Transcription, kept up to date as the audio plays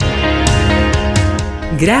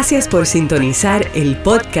Gracias por sintonizar el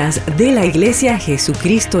podcast de la Iglesia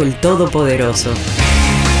Jesucristo el Todopoderoso.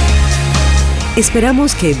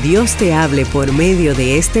 Esperamos que Dios te hable por medio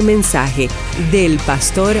de este mensaje del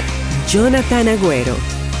pastor Jonathan Agüero.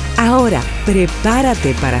 Ahora,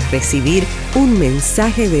 prepárate para recibir un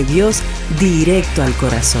mensaje de Dios directo al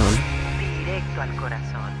corazón. Directo al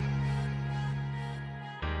corazón.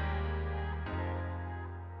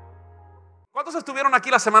 ¿Cuántos estuvieron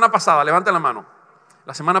aquí la semana pasada? Levanten la mano.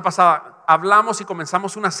 La semana pasada hablamos y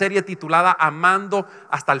comenzamos una serie titulada Amando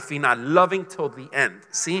hasta el final, Loving till the end,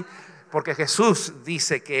 ¿sí? Porque Jesús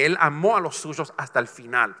dice que Él amó a los suyos hasta el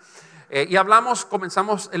final. Y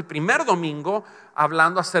comenzamos el primer domingo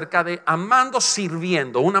hablando acerca de amando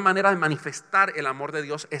sirviendo. Una manera de manifestar el amor de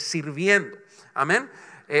Dios es sirviendo. Amén.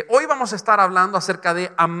 Hoy vamos a estar hablando acerca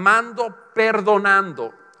de amando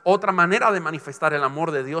perdonando. Otra manera de manifestar el amor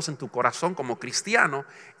de Dios en tu corazón como cristiano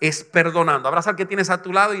es perdonando. Abraza al que tienes a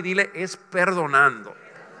tu lado y dile, es perdonando.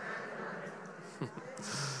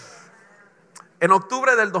 En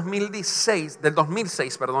octubre del 2006,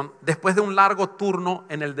 después de un largo turno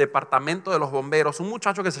en el departamento de los bomberos, un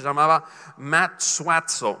muchacho que se llamaba Matt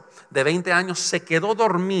Swatzo, de 20 años, se quedó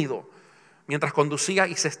dormido mientras conducía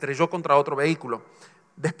y se estrelló contra otro vehículo.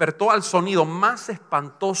 Despertó al sonido más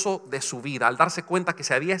espantoso de su vida al darse cuenta que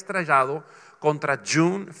se había estrellado contra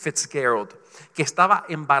June Fitzgerald, que estaba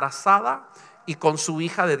embarazada y con su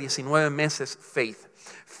hija de 19 meses, Faith.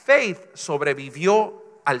 Faith sobrevivió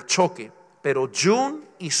al choque, pero June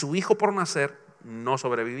y su hijo por nacer no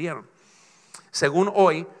sobrevivieron. Según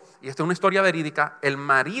hoy, y esta es una historia verídica, el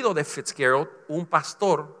marido de Fitzgerald, un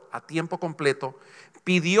pastor a tiempo completo,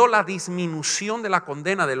 pidió la disminución de la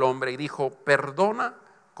condena del hombre y dijo, perdona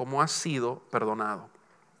como has sido perdonado.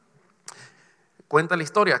 Cuenta la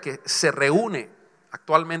historia que se reúne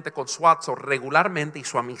actualmente con Swatzo regularmente y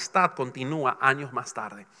su amistad continúa años más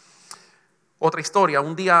tarde. Otra historia,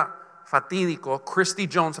 un día fatídico, Christy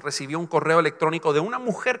Jones recibió un correo electrónico de una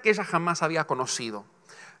mujer que ella jamás había conocido.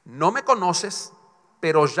 No me conoces,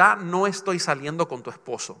 pero ya no estoy saliendo con tu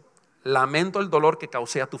esposo. Lamento el dolor que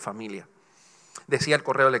causé a tu familia. Decía el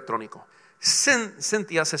correo electrónico.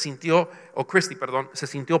 Christy se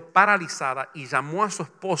sintió paralizada y llamó a su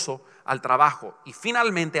esposo al trabajo y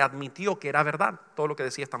finalmente admitió que era verdad todo lo que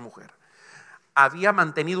decía esta mujer. Había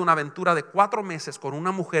mantenido una aventura de 4 meses con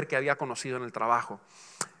una mujer que había conocido en el trabajo.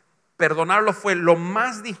 Perdonarlo fue lo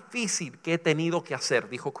más difícil que he tenido que hacer,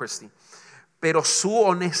 dijo Christy, pero su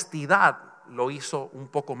honestidad lo hizo un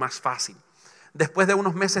poco más fácil. Después de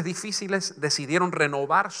unos meses difíciles, decidieron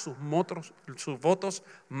renovar sus votos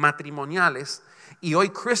matrimoniales. Y hoy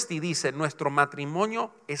Christy dice, nuestro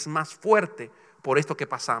matrimonio es más fuerte por esto que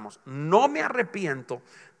pasamos. No me arrepiento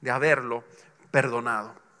de haberlo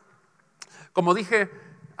perdonado. Como dije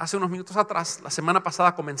hace unos minutos atrás, la semana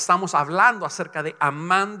pasada comenzamos hablando acerca de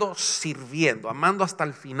amando sirviendo, amando hasta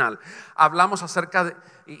el final. Hablamos acerca de,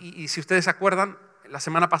 y si ustedes se acuerdan, la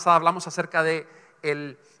semana pasada hablamos acerca de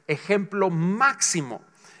el ejemplo máximo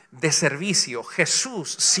de servicio.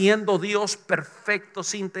 Jesús, siendo Dios perfecto,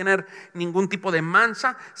 sin tener ningún tipo de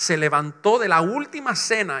mancha, se levantó de la última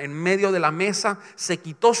cena en medio de la mesa, se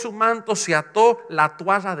quitó su manto, se ató la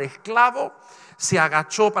toalla de esclavo, se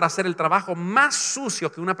agachó para hacer el trabajo más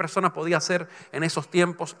sucio que una persona podía hacer en esos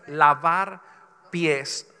tiempos, lavar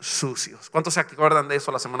pies sucios. ¿Cuántos se acuerdan de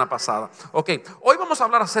eso la semana pasada? Ok, hoy vamos a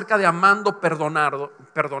hablar acerca de amando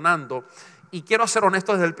perdonando. Y quiero ser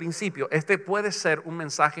honesto desde el principio, este puede ser un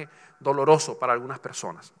mensaje doloroso para algunas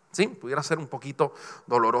personas, ¿sí? Pudiera ser un poquito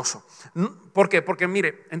doloroso. ¿Por qué? Porque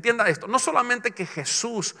mire, entienda esto, no solamente que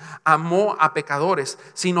Jesús amó a pecadores,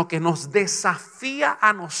 sino que nos desafía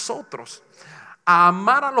a nosotros a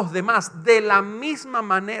amar a los demás de la misma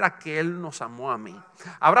manera que Él nos amó a mí.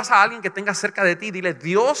 Abraza a alguien que tenga cerca de ti y dile,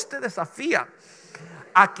 Dios te desafía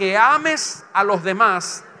a que ames a los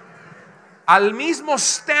demás al mismo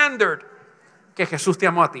estándar que Jesús te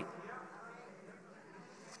amó a ti.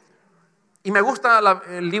 Y me gusta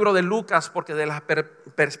el libro de Lucas porque de la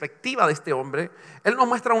perspectiva de este hombre, él nos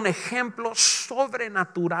muestra un ejemplo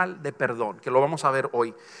sobrenatural de perdón, que lo vamos a ver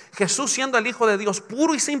hoy. Jesús, siendo el Hijo de Dios,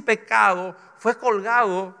 puro y sin pecado, fue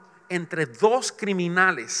colgado entre 2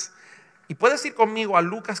 criminales. Y puedes ir conmigo a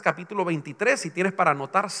Lucas capítulo 23, si tienes para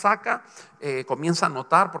anotar, comienza a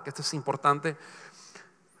anotar porque esto es importante.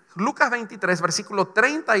 Lucas 23, versículo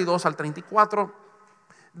 32 al 34,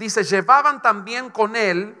 dice, llevaban también con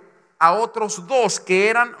él a otros 2 que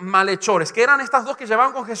eran malhechores. ¿Qué eran estas 2 que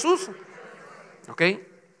llevaban con Jesús? Ok,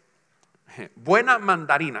 buena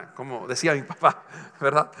mandarina, como decía mi papá,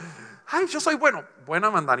 ¿verdad? Ay, yo soy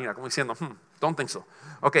buena mandarina, como diciendo, don't think so.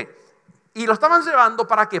 Ok, Y lo estaban llevando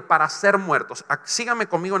 ¿para qué? Para ser muertos. Síganme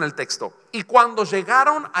conmigo en el texto. Y cuando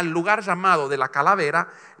llegaron al lugar llamado de la calavera,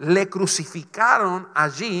 le crucificaron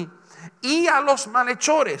allí y a los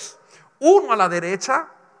malhechores, uno a la derecha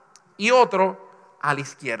y otro a la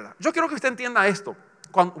izquierda. Yo quiero que usted entienda esto.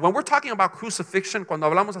 When we're talking about crucifixion, cuando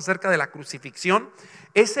hablamos acerca de la crucifixión,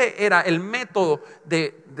 ese era el método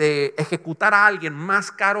de ejecutar a alguien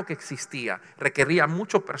más caro que existía. Requería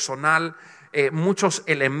mucho personal, muchos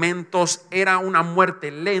elementos, era una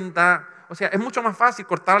muerte lenta. O sea, es mucho más fácil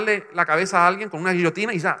cortarle la cabeza a alguien con una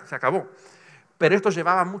guillotina y ya, se acabó. Pero esto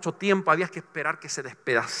llevaba mucho tiempo, había que esperar que se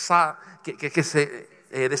despedazara, que se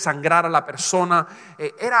desangrara la persona.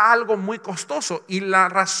 Era algo muy costoso, y la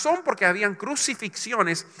razón por que habían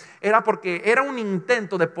crucifixiones era porque era un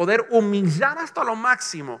intento de poder humillar hasta lo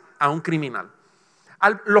máximo a un criminal.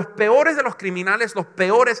 Los peores de los criminales, los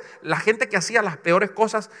peores, la gente que hacía las peores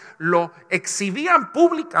cosas, lo exhibían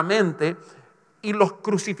públicamente y los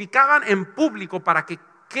crucificaban en público para que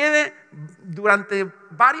quede durante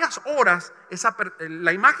varias horas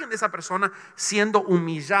la imagen de esa persona siendo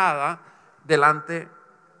humillada delante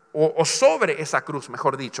o sobre esa cruz,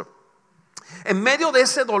 mejor dicho. En medio de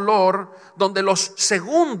ese dolor, donde los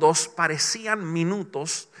segundos parecían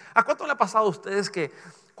minutos. ¿A cuánto le ha pasado a ustedes que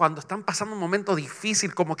cuando están pasando un momento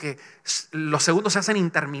difícil, como que los segundos se hacen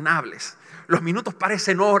interminables? Los minutos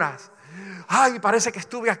parecen horas. Ay, parece que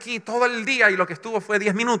estuve aquí todo el día y lo que estuvo fue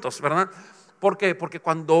 10 minutos, ¿verdad? ¿Por qué? Porque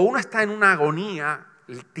cuando uno está en una agonía,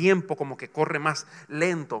 el tiempo como que corre más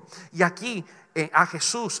lento. Y aquí a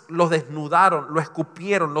Jesús lo desnudaron, lo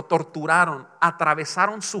escupieron, lo torturaron,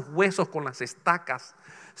 atravesaron sus huesos con las estacas.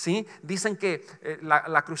 ¿Sí? Dicen que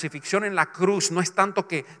la crucifixión en la cruz no es tanto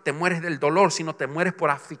que te mueres del dolor, sino te mueres por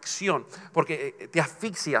asfixión, porque te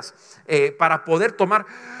asfixias. Para poder tomar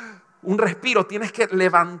un respiro tienes que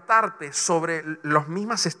levantarte sobre las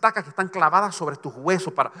mismas estacas que están clavadas sobre tus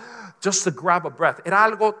huesos para just to grab a breath.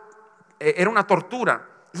 Era una tortura.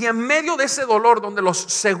 Y en medio de ese dolor, donde los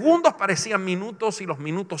segundos parecían minutos y los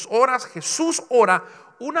minutos horas, Jesús ora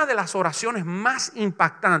una de las oraciones más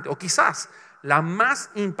impactantes, o quizás la más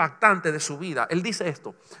impactante de su vida. Él dice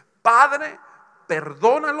esto: Padre,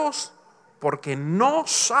 perdónalos porque no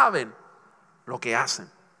saben lo que hacen.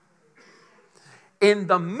 In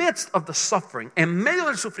the midst of the suffering, en medio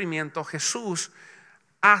del sufrimiento, Jesús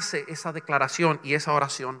hace esa declaración y esa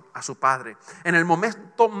oración a su Padre. En el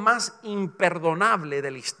momento más imperdonable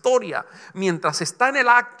de la historia, mientras está en el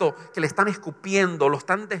acto que le están escupiendo, lo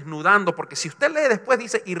están desnudando, porque si usted lee después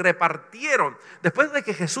dice, y repartieron, después de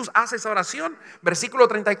que Jesús hace esa oración, versículo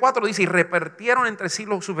 34 dice, y repartieron entre sí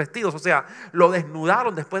sus vestidos, o sea, lo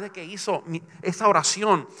desnudaron después de que hizo esa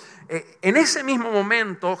oración. En ese mismo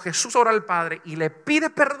momento Jesús ora al Padre y le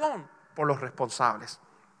pide perdón por los responsables.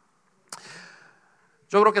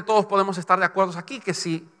 Yo creo que todos podemos estar de acuerdo aquí que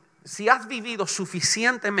si has vivido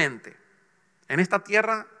suficientemente en esta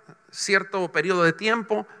tierra cierto periodo de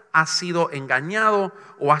tiempo, has sido engañado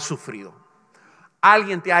o has sufrido.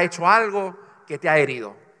 Alguien te ha hecho algo que te ha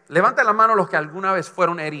herido. Levanta la mano los que alguna vez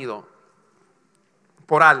fueron heridos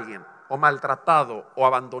por alguien, o maltratado, o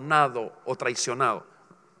abandonado, o traicionado.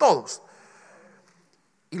 Todos.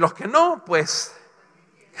 Y los que no, pues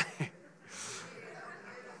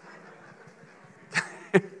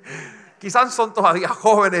quizás son todavía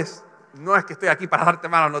jóvenes. No es que estoy aquí para darte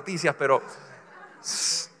malas noticias, pero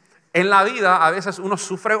en la vida a veces uno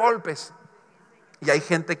sufre golpes y hay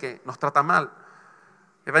gente que nos trata mal.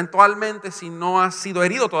 Eventualmente, si no has sido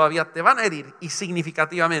herido todavía, te van a herir, y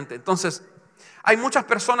significativamente. Entonces, hay muchas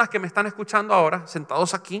personas que me están escuchando ahora,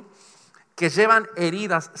 sentados aquí, que llevan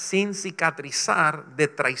heridas sin cicatrizar de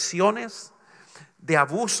traiciones, de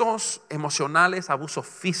abusos emocionales, abusos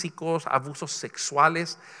físicos, abusos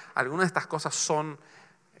sexuales. Algunas de estas cosas son,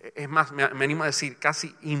 es más, me animo a decir,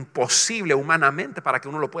 casi imposible humanamente para que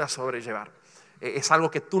uno lo pueda sobrellevar. Es algo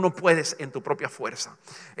que tú no puedes en tu propia fuerza.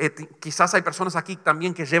 Quizás hay personas aquí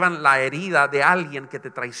también que llevan la herida de alguien que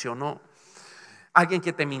te traicionó, alguien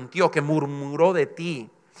que te mintió, que murmuró de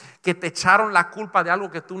ti, que te echaron la culpa de algo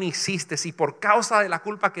que tú no hiciste, y por causa de la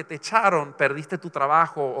culpa que te echaron perdiste tu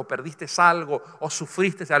trabajo o perdiste algo o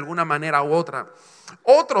sufriste de alguna manera u otra.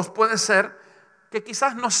 Otros puede ser que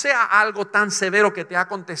quizás no sea algo tan severo que te ha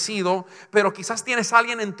acontecido, pero quizás tienes a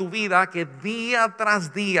alguien en tu vida que día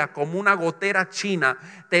tras día, como una gotera china,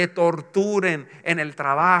 te torturen en el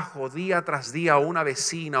trabajo, día tras día, o una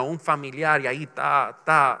vecina o un familiar, y ahí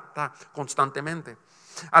está constantemente.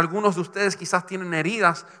 Algunos de ustedes quizás tienen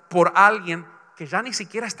heridas por alguien que ya ni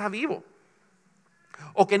siquiera está vivo,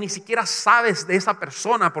 o que ni siquiera sabes de esa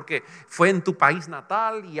persona porque fue en tu país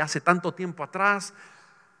natal y hace tanto tiempo atrás.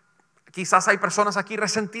 Quizás hay personas aquí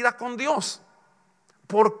resentidas con Dios.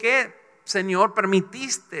 ¿Por qué, Señor,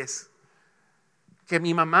 permitiste que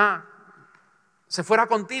mi mamá se fuera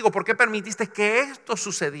contigo? ¿Por qué permitiste que esto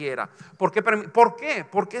sucediera? ¿Por qué?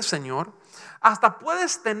 ¿Por qué, Señor? Hasta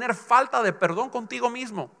puedes tener falta de perdón contigo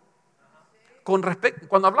mismo.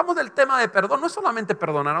 Cuando hablamos del tema de perdón, no es solamente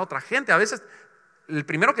perdonar a otra gente. A veces el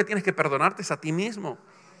primero que tienes que perdonarte es a ti mismo.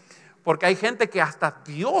 Porque hay gente que hasta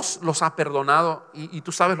Dios los ha perdonado y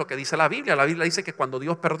tú sabes lo que dice la Biblia. La Biblia dice que cuando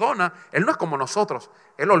Dios perdona, Él no es como nosotros,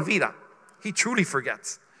 Él olvida. He truly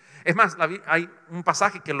forgets. Es más, hay un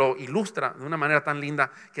pasaje que lo ilustra de una manera tan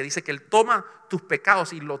linda que dice que Él toma tus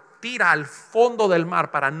pecados y lo tira al fondo del mar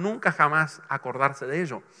para nunca jamás acordarse de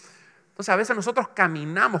ello. Entonces a veces nosotros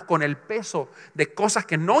caminamos con el peso de cosas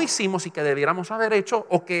que no hicimos y que debiéramos haber hecho,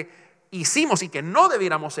 o que hicimos y que no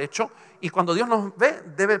debiéramos hecho, y cuando Dios nos ve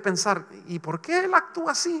debe pensar, ¿y por qué Él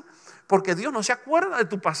actúa así? Porque Dios no se acuerda de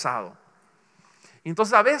tu pasado.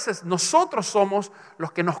 Entonces a veces nosotros somos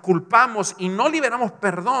los que nos culpamos y no liberamos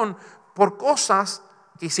perdón por cosas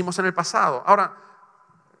que hicimos en el pasado. Ahora,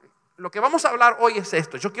 lo que vamos a hablar hoy es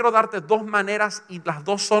esto. Yo quiero darte dos maneras, y las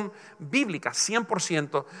dos son bíblicas,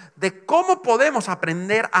 100%, de cómo podemos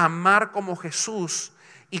aprender a amar como Jesús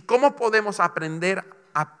y cómo podemos aprender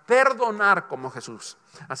a perdonar como Jesús.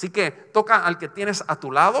 Así que toca al que tienes a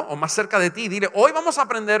tu lado o más cerca de ti y dile: hoy vamos a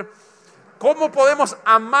aprender cómo podemos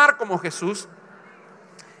amar como Jesús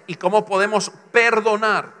y cómo podemos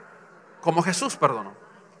perdonar como Jesús perdonó.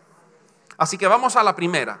 Así que vamos a la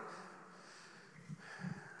primera.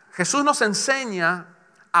 Jesús nos enseña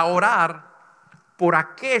a orar por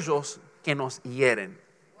aquellos que nos hieren.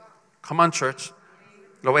 Come on, church.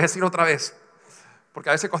 Lo voy a decir otra vez, porque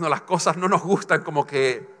a veces cuando las cosas no nos gustan, como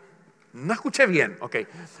que no escuché bien. Okay.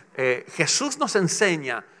 Jesús nos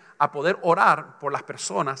enseña a poder orar por las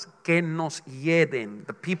personas que nos hieren.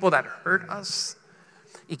 The people that hurt us.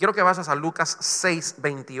 Y quiero que vayas a Lucas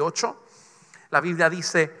 6:28. La Biblia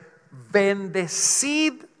dice: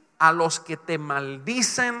 bendecid a los que te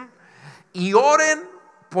maldicen y oren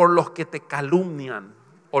por los que te calumnian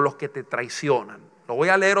o los que te traicionan. Lo voy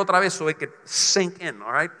a leer otra vez so que sink in,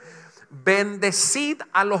 all right? Bendecid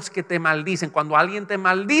a los que te maldicen. Cuando alguien te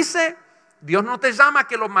maldice, Dios no te llama a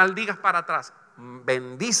que lo maldigas para atrás.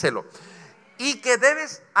 Bendícelo. Y que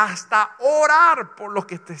debes hasta orar por los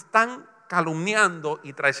que te están calumniando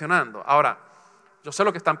y traicionando. Ahora, yo sé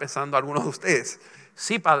lo que están pensando algunos de ustedes.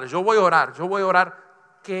 Sí, Padre, yo voy a orar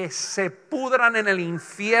que se pudran en el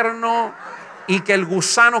infierno y que el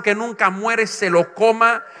gusano que nunca muere se lo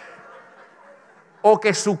coma, o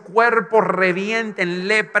que su cuerpo reviente en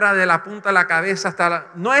lepra de la punta de la cabeza hasta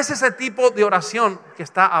la... No es ese tipo de oración que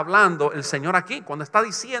está hablando el Señor aquí. Cuando está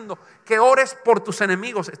diciendo que ores por tus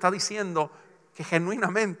enemigos, está diciendo que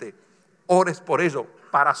genuinamente ores por ellos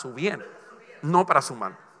para su bien, no para su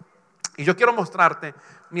mal. Y yo quiero mostrarte,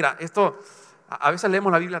 mira, esto... A veces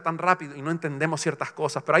leemos la Biblia tan rápido y no entendemos ciertas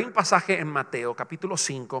cosas, pero hay un pasaje en Mateo capítulo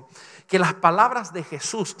 5 que las palabras de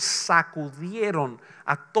Jesús sacudieron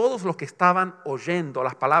a todos los que estaban oyendo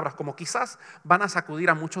las palabras, como quizás van a sacudir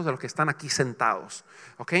a muchos de los que están aquí sentados.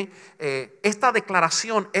 ¿Okay? Esta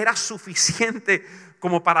declaración era suficiente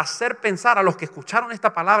como para hacer pensar a los que escucharon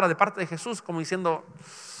esta palabra de parte de Jesús, como diciendo: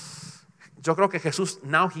 yo creo que Jesús,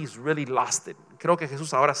 now he's really lost it. Creo que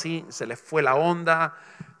Jesús ahora sí se le fue la onda.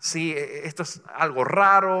 Sí, esto es algo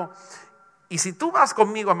raro. Y si tú vas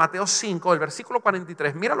conmigo a Mateo 5, el versículo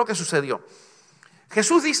 43, mira lo que sucedió.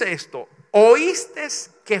 Jesús dice esto: oíste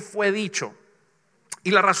que fue dicho. Y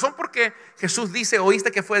la razón por qué Jesús dice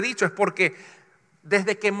oíste que fue dicho es porque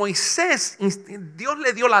desde que Moisés, Dios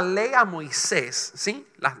le dio la ley a Moisés, ¿sí?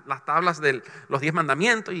 Las tablas de los 10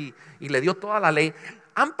 mandamientos y le dio toda la ley.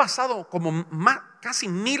 Han pasado como casi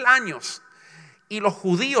 1000 años. Y los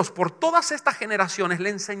judíos por todas estas generaciones le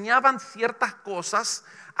enseñaban ciertas cosas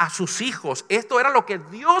a sus hijos. Esto era lo que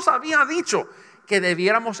Dios había dicho que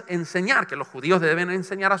debiéramos enseñar, que los judíos deben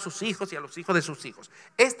enseñar a sus hijos y a los hijos de sus hijos.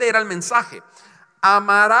 Este era el mensaje: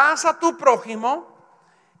 amarás a tu prójimo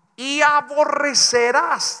y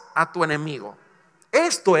aborrecerás a tu enemigo.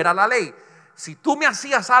 Esto era la ley. Si tú me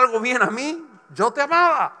hacías algo bien a mí, yo te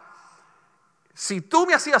amaba. Si tú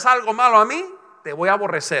me hacías algo malo a mí, te voy a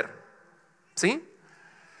aborrecer. ¿Sí?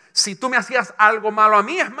 Si tú me hacías algo malo a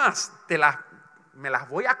mí, es más, me las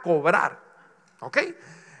voy a cobrar. ¿Ok?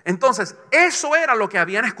 Entonces, eso era lo que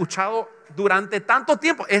habían escuchado durante tanto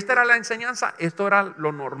tiempo. Esta era la enseñanza, esto era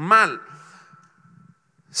lo normal.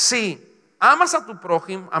 Sí, amarás a tu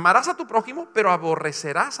prójimo, pero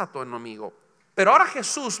aborrecerás a tu enemigo. Pero ahora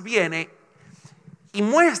Jesús viene y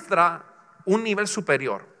muestra un nivel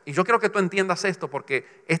superior. Y yo quiero que tú entiendas esto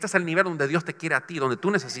porque este es el nivel donde Dios te quiere a ti, donde tú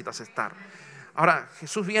necesitas estar. Ahora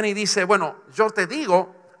Jesús viene y dice, bueno, yo te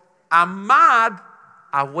digo, amad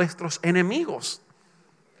a vuestros enemigos.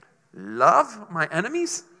 Love my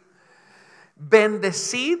enemies.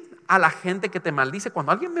 Bendecid a la gente que te maldice.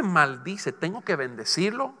 Cuando alguien me maldice, ¿tengo que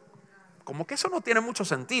bendecirlo? Como que eso no tiene mucho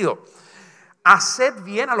sentido. Haced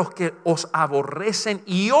bien a los que os aborrecen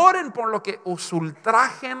y oren por los que os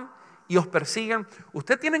ultrajen y os persiguen.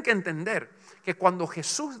 Ustedes tienen que entender que cuando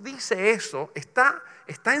Jesús dice eso, está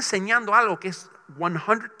enseñando algo que es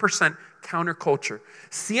 100% counterculture,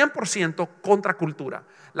 100% contracultura.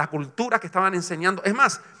 La cultura que estaban enseñando. Es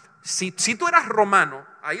más, si tú eras romano,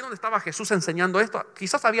 ahí donde estaba Jesús enseñando esto,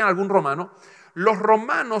 quizás había algún romano. Los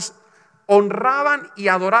romanos honraban y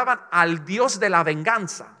adoraban al Dios de la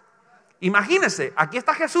venganza. Imagínense, aquí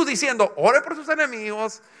está Jesús diciendo, ore por sus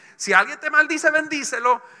enemigos, si alguien te maldice,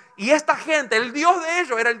 bendícelo. Y esta gente, el Dios de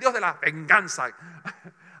ellos era el Dios de la venganza.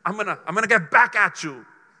 I'm gonna get back at you.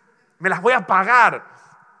 Me las voy a pagar.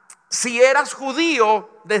 Si eras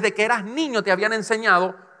judío, desde que eras niño te habían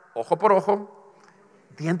enseñado, ojo por ojo,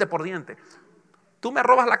 diente por diente. Tú me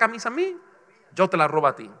robas la camisa a mí, yo te la robo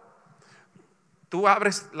a ti. Tú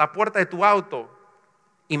abres la puerta de tu auto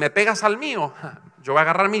y me pegas al mío, yo voy a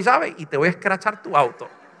agarrar mi llave y te voy a escrachar tu auto.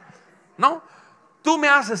 No, tú me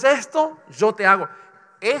haces esto, yo te hago.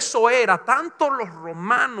 Eso era, tanto los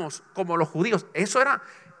romanos como los judíos, eso era,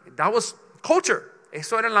 that was culture.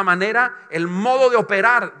 Eso era la manera, el modo de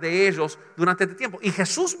operar de ellos durante este tiempo. Y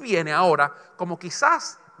Jesús viene ahora, como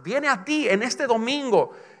quizás viene a ti en este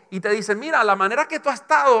domingo y te dice, mira, la manera que tú has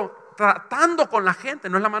estado tratando con la gente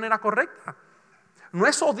no es la manera correcta. No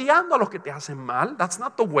es odiando a los que te hacen mal. That's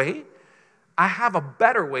not the way. I have a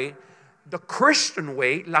better way. The Christian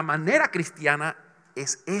way, la manera cristiana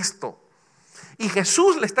es esto. Y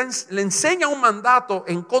Jesús le enseña un mandato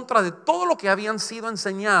en contra de todo lo que habían sido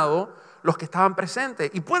enseñados los que estaban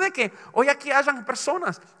presentes. Y puede que hoy aquí hayan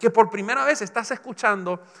personas que por primera vez estás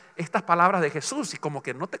escuchando estas palabras de Jesús y como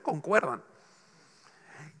que no te concuerdan.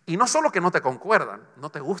 Y no solo que no te concuerdan, no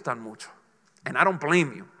te gustan mucho. And I don't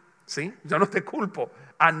blame you. ¿Sí? Yo no te culpo.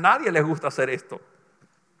 A nadie le gusta hacer esto.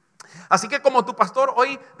 Así que como tu pastor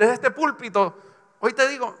hoy desde este púlpito, hoy te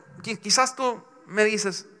digo, quizás tú me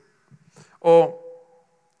dices, o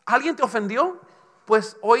alguien te ofendió,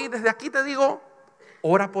 pues hoy desde aquí te digo,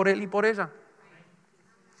 ora por él y por ella.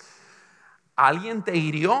 Alguien te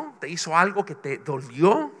hirió, te hizo algo que te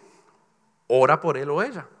dolió, ora por él o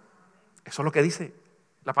ella. Eso es lo que dice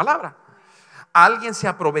la palabra. Alguien se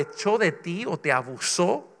aprovechó de ti o te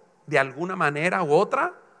abusó de alguna manera u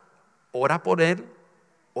otra, ora por él,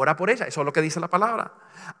 ora por ella. Eso es lo que dice la palabra.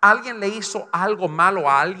 Alguien le hizo algo malo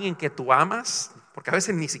a alguien que tú amas, porque a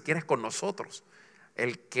veces ni siquiera es con nosotros.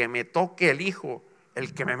 El que me toque el hijo,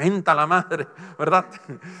 el que me menta la madre, ¿verdad?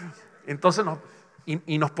 Entonces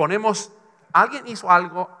nos ponemos, alguien hizo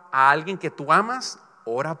algo a alguien que tú amas,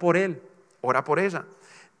 ora por él, ora por ella.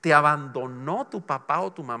 Te abandonó tu papá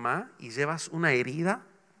o tu mamá y llevas una herida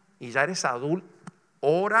y ya eres adulto,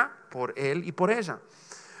 ora por él y por ella.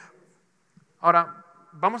 Ahora,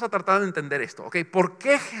 vamos a tratar de entender esto, ¿ok? ¿Por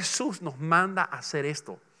qué Jesús nos manda a hacer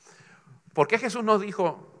esto? ¿Por qué Jesús nos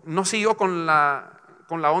dijo, no siguió con la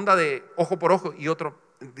onda de ojo por ojo y otro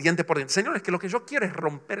diente por diente? Señor, es que lo que yo quiero es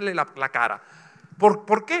romperle la cara.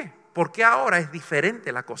 ¿Por qué? ¿Por qué ahora es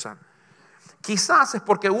diferente la cosa? Quizás es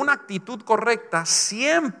porque una actitud correcta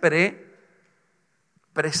siempre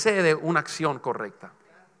precede una acción correcta.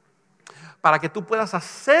 Para que tú puedas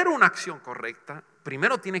hacer una acción correcta,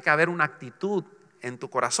 primero tiene que haber una actitud en tu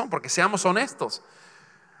corazón, porque seamos honestos,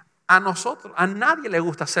 a nadie le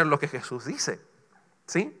gusta hacer lo que Jesús dice,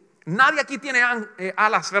 ¿sí? Nadie aquí tiene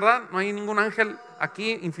alas, ¿verdad? No hay ningún ángel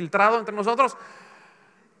aquí infiltrado entre nosotros.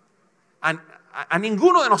 A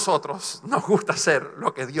ninguno de nosotros nos gusta hacer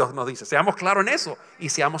lo que Dios nos dice. Seamos claros en eso y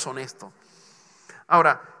seamos honestos.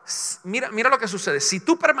 Ahora, mira lo que sucede. Si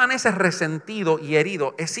tú permaneces resentido y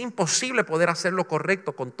herido, es imposible poder hacer lo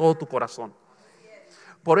correcto con todo tu corazón.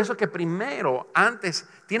 Por eso es que primero, antes,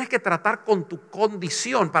 tienes que tratar con tu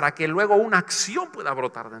condición para que luego una acción pueda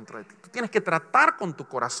brotar dentro de ti. Tú tienes que tratar con tu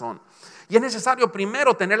corazón. Y es necesario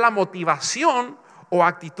primero tener la motivación o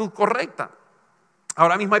actitud correcta.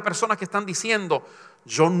 Ahora mismo hay personas que están diciendo,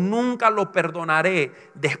 yo nunca lo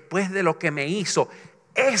perdonaré después de lo que me hizo.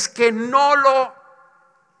 Es que no lo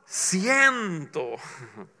siento.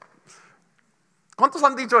 ¿Cuántos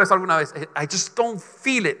han dicho eso alguna vez? I just don't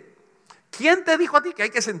feel it. ¿Quién te dijo a ti que hay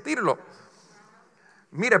que sentirlo?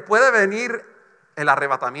 Mire, puede venir el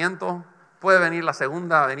arrebatamiento, puede venir la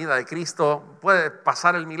segunda venida de Cristo, puede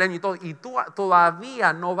pasar el milenio y todo, y tú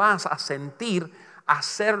todavía no vas a sentir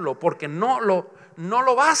hacerlo porque no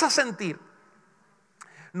lo vas a sentir.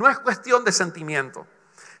 No es cuestión de sentimiento.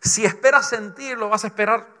 Si esperas sentirlo, vas a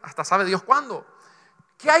esperar hasta sabe Dios cuándo.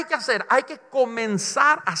 ¿Qué hay que hacer? Hay que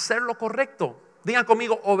comenzar a hacer lo correcto. Digan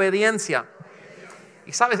conmigo, obediencia.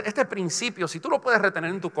 Y sabes, este principio, si tú lo puedes retener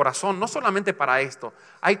en tu corazón, no solamente para esto,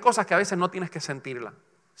 hay cosas que a veces no tienes que sentirla,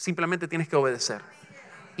 simplemente tienes que obedecer.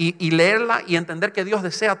 Y leerla y entender que Dios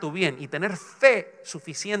desea tu bien y tener fe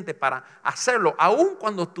suficiente para hacerlo, aun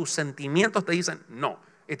cuando tus sentimientos te dicen, no,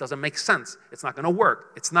 it doesn't make sense, it's not going to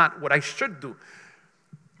work, it's not what I should do.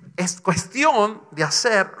 Es cuestión de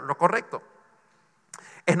hacer lo correcto.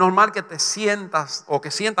 Es normal que te sientas o que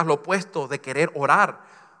sientas lo opuesto de querer orar.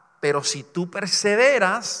 Pero si tú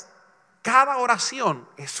perseveras, cada oración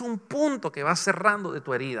es un punto que va cerrando de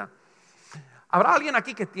tu herida. ¿Habrá alguien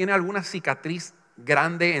aquí que tiene alguna cicatriz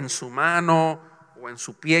grande en su mano o en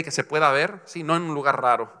su pie que se pueda ver? Sí, no en un lugar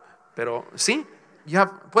raro, pero sí. ¿Ya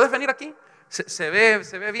puedes venir aquí? ¿Se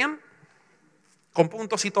ve bien? Con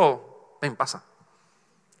puntos y todo. Ven, pasa.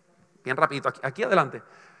 Bien rapidito, aquí adelante.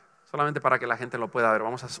 Solamente para que la gente lo pueda ver.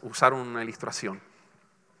 Vamos a usar una ilustración.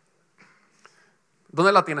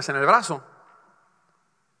 ¿Dónde la tienes? ¿En el brazo?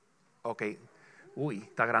 Ok. Uy,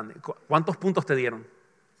 está grande. ¿Cuántos puntos te dieron?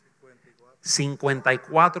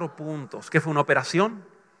 54 puntos. ¿Qué fue, una operación?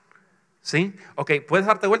 ¿Sí? Ok, ¿puedes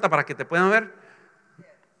darte vuelta para que te puedan ver?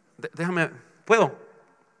 Déjame, ¿puedo?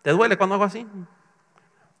 ¿Te duele cuando hago así?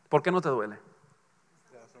 ¿Por qué no te duele?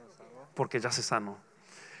 Porque ya se sanó.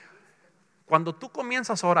 Cuando tú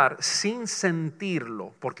comienzas a orar sin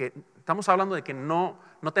sentirlo, porque estamos hablando de que no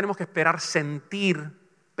tenemos que esperar sentir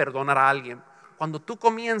perdonar a alguien. Cuando tú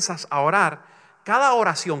comienzas a orar, cada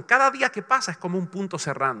oración, cada día que pasa es como un punto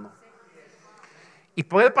cerrando. Y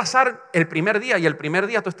puede pasar el primer día y el primer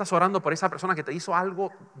día tú estás orando por esa persona que te hizo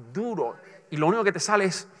algo duro y lo único que te sale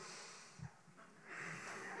es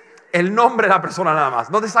el nombre de la persona nada más.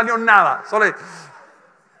 No te salió nada, solo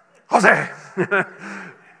José,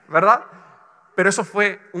 ¿verdad? Pero eso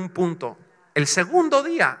fue un punto. El segundo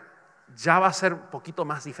día ya va a ser un poquito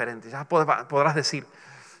más diferente. Ya podrás decir,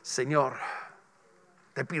 Señor,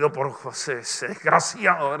 te pido por José, ese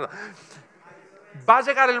desgraciado, ¿verdad? Va a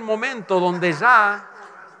llegar el momento donde ya...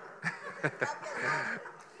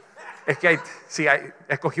 Es que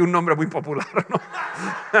escogí un nombre muy popular, ¿no?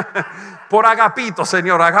 Por Agapito,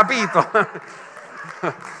 Señor, Agapito.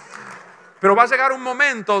 Pero va a llegar un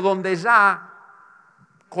momento donde ya,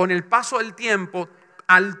 con el paso del tiempo,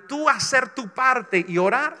 al tú hacer tu parte y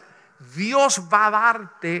orar, Dios va a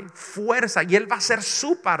darte fuerza y Él va a hacer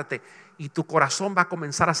su parte y tu corazón va a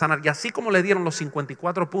comenzar a sanar. Y así como le dieron los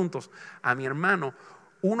 54 puntos a mi hermano,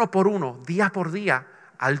 uno por uno, día por día,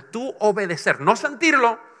 al tú obedecer, no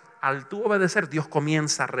sentirlo, al tú obedecer, Dios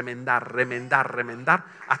comienza a remendar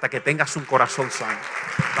hasta que tengas un corazón sano.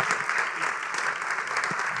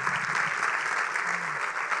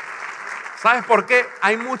 ¿Sabes por qué?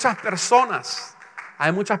 Hay muchas personas,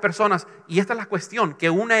 y esta es la cuestión,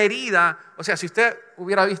 que una herida, o sea, si usted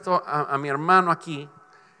hubiera visto a mi hermano aquí,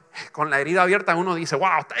 con la herida abierta, uno dice,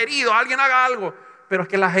 wow, está herido, alguien haga algo, pero es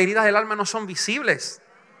que las heridas del alma no son visibles.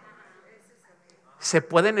 Se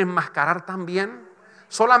pueden enmascarar también,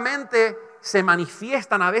 solamente se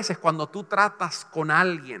manifiestan a veces cuando tú tratas con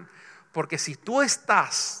alguien, porque si tú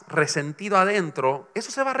estás resentido adentro,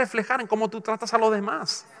 eso se va a reflejar en cómo tú tratas a los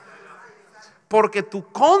demás. Porque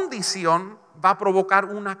tu condición va a provocar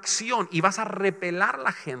una acción y vas a repelar a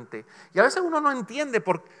la gente. Y a veces uno no entiende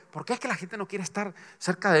por qué es que la gente no quiere estar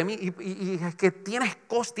cerca de mí. Y es que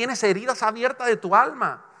tienes heridas abiertas de tu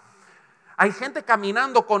alma. Hay gente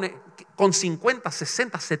caminando con 50,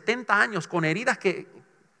 60, 70 años con heridas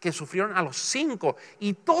que sufrieron a los 5.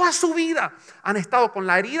 Y toda su vida han estado con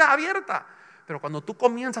la herida abierta. Pero cuando tú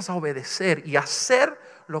comienzas a obedecer y a hacer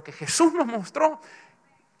lo que Jesús nos mostró,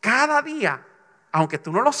 cada día, aunque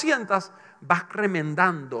tú no lo sientas, vas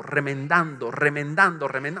remendando,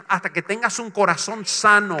 hasta que tengas un corazón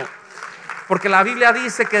sano. Porque la Biblia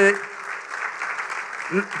dice que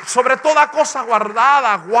sobre toda cosa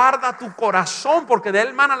guardada, guarda tu corazón, porque de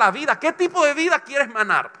él mana la vida. ¿Qué tipo de vida quieres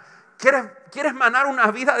manar? ¿Quieres manar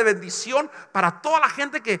una vida de bendición para toda la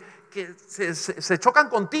gente que se chocan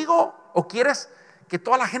contigo? ¿O quieres que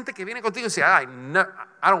toda la gente que viene contigo dice, I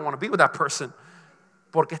don't want to be with that person?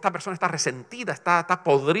 Porque esta persona está resentida, está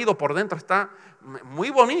podrido por dentro, está muy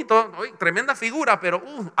bonito, tremenda figura, pero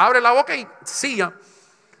abre la boca y siga.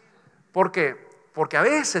 ¿Por qué? Porque a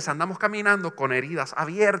veces andamos caminando con heridas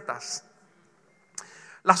abiertas.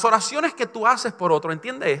 Las oraciones que tú haces por otro,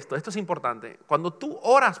 entiende esto es importante. Cuando tú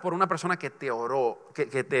oras por una persona que te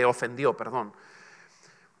ofendió,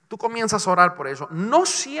 tú comienzas a orar por eso. No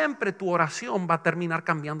siempre tu oración va a terminar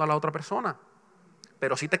cambiando a la otra persona,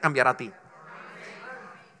 pero sí te cambiará a ti.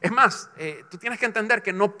 Es más, tú tienes que entender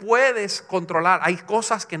que no puedes controlar. Hay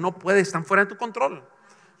cosas que no puedes, están fuera de tu control.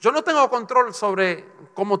 Yo no tengo control sobre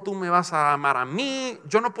cómo tú me vas a amar a mí.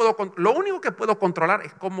 Lo único que puedo controlar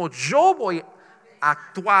es cómo yo voy a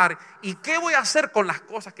actuar y qué voy a hacer con las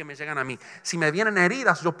cosas que me llegan a mí. Si me vienen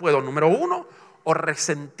heridas, yo puedo, número uno, o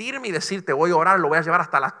resentirme y decir, te voy a orar, lo voy a llevar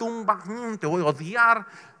hasta la tumba, te voy a odiar,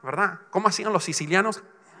 ¿verdad? ¿Cómo hacían los sicilianos?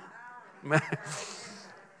 Me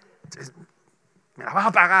la vas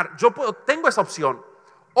a pagar. Tengo esa opción.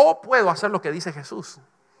 O puedo hacer lo que dice Jesús.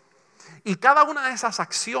 Y cada una de esas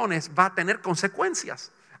acciones va a tener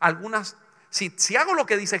consecuencias. Algunas, si hago lo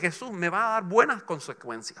que dice Jesús, me va a dar buenas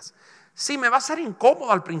consecuencias. Sí, me va a ser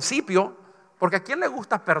incómodo al principio, porque ¿a quién le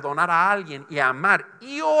gusta perdonar a alguien y amar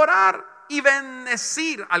y orar y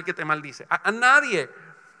bendecir al que te maldice? A nadie.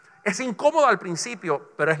 Es incómodo al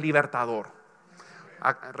principio, pero es libertador.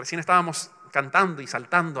 Recién estábamos cantando y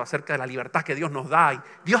saltando acerca de la libertad que Dios nos da y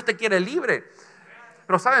Dios te quiere libre.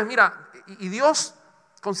 Pero sabes, mira, y Dios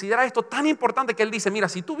considera esto tan importante que Él dice, mira,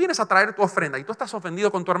 si tú vienes a traer tu ofrenda y tú estás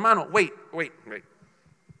ofendido con tu hermano, wait.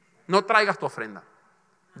 No traigas tu ofrenda.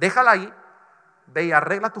 Déjala ahí, ve y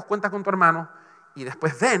arregla tus cuentas con tu hermano y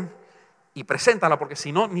después ven y preséntala, porque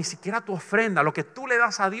si no, ni siquiera tu ofrenda, lo que tú le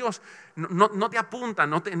das a Dios, no te apunta,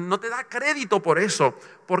 no te da crédito por eso.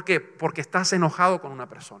 ¿Por qué? Porque estás enojado con una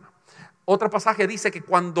persona. Otro pasaje dice que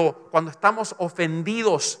cuando estamos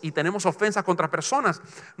ofendidos y tenemos ofensas contra personas,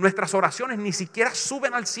 nuestras oraciones ni siquiera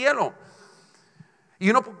suben al cielo. Y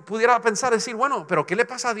uno pudiera pensar, decir, bueno, pero ¿qué le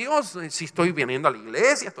pasa a Dios? Si estoy viniendo a la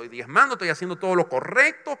iglesia, estoy diezmando, estoy haciendo todo lo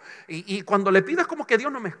correcto. Y cuando le pido es como que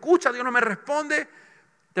Dios no me escucha, Dios no me responde.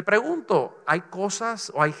 Te pregunto, ¿hay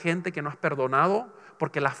cosas o hay gente que no has perdonado?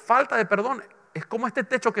 Porque la falta de perdón es como este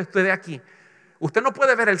techo que usted ve aquí. Usted no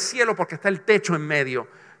puede ver el cielo porque está el techo en medio,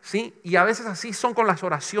 ¿sí? Y a veces así son con las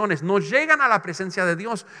oraciones. No llegan a la presencia de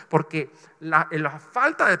Dios porque la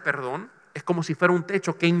falta de perdón es como si fuera un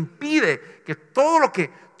techo que impide que todo lo que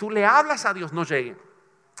tú le hablas a Dios no llegue.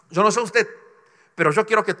 Yo no sé usted, pero yo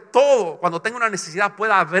quiero que todo, cuando tenga una necesidad,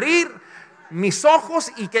 pueda abrir mis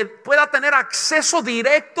ojos y que pueda tener acceso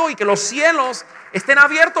directo y que los cielos estén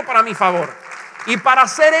abiertos para mi favor. Y para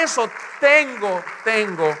hacer eso tengo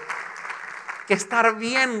que estar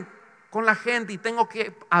bien con la gente y tengo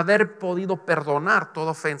que haber podido perdonar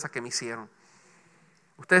toda ofensa que me hicieron.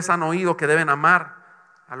 Ustedes han oído que deben amar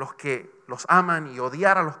a los que los aman y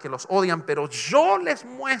odiar a los que los odian, pero yo les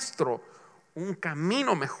muestro un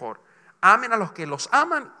camino mejor. Amen a los que los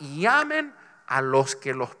aman y amen a los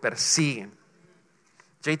que los persiguen.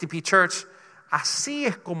 JTP Church, así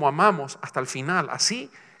es como amamos hasta el final. Así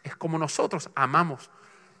es como nosotros amamos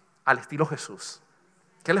al estilo Jesús.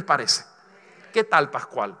 ¿Qué les parece? ¿Qué tal,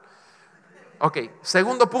 Pascual? Ok,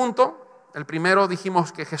 segundo punto. El primero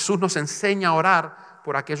dijimos que Jesús nos enseña a orar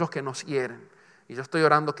por aquellos que nos hieren. Y yo estoy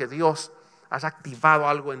orando que Dios haya activado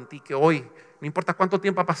algo en ti que hoy, no importa cuánto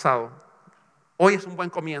tiempo ha pasado, hoy es un buen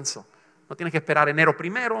comienzo. No tienes que esperar enero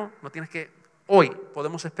primero, hoy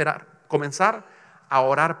podemos comenzar a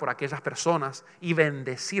orar por aquellas personas y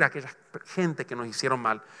bendecir a aquella gente que nos hicieron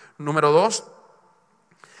mal. Número 2,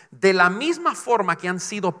 de la misma forma que han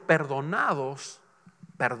sido perdonados,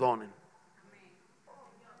 perdonen.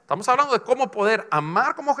 Estamos hablando de cómo poder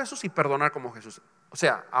amar como Jesús y perdonar como Jesús. O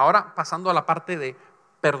sea, ahora pasando a la parte de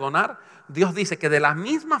perdonar, Dios dice que de la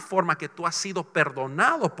misma forma que tú has sido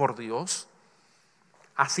perdonado por Dios,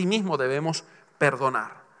 así mismo debemos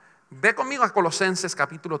perdonar. Ve conmigo a Colosenses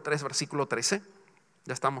capítulo 3, versículo 13.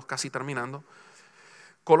 Ya estamos casi terminando.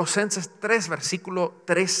 Colosenses 3, versículo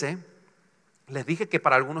 13. Les dije que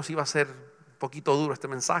para algunos iba a ser un poquito duro este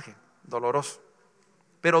mensaje, doloroso,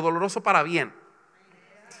 pero doloroso para bien.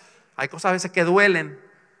 Hay cosas a veces que duelen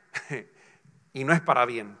y no es para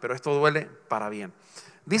bien, pero esto duele para bien.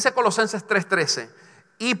 Dice Colosenses 3:13,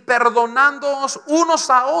 y perdonándoos unos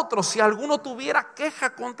a otros si alguno tuviera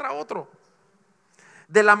queja contra otro.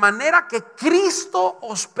 De la manera que Cristo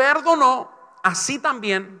os perdonó, así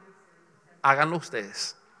también háganlo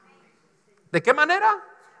ustedes. ¿De qué manera?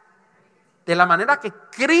 De la manera que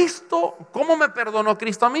Cristo, ¿cómo me perdonó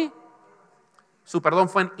Cristo a mí? Su perdón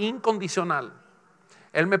fue incondicional.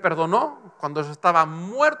 Él me perdonó cuando yo estaba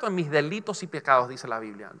muerto en mis delitos y pecados, dice la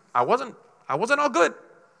Biblia. I wasn't all good.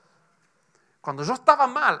 Cuando yo estaba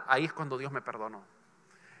mal, ahí es cuando Dios me perdonó.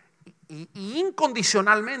 Y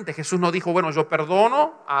incondicionalmente Jesús no dijo, bueno, yo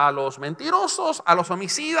perdono a los mentirosos, a los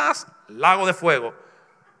homicidas, lago de fuego.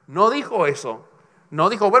 No dijo eso. No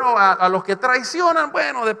dijo, bueno, a los que traicionan,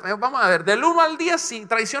 bueno, vamos a ver, del 1 al 10, si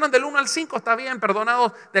traicionan del 1 al 5, está bien,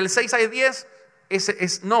 perdonados del 6 al 10.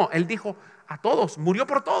 No, él dijo a todos, murió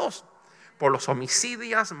por todos. Por los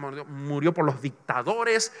homicidios, murió por los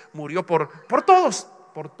dictadores, murió por todos,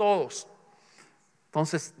 por todos.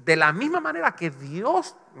 Entonces, de la misma manera que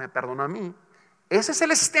Dios me perdonó a mí, ese es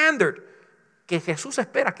el estándar que Jesús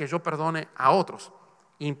espera que yo perdone a otros.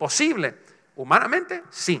 Imposible, humanamente,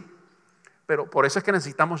 sí. Pero por eso es que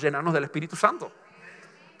necesitamos llenarnos del Espíritu Santo.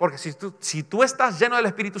 Porque si tú estás lleno del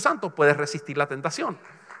Espíritu Santo, puedes resistir la tentación.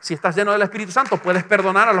 Si estás lleno del Espíritu Santo, puedes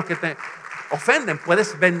perdonar a los que te ofenden,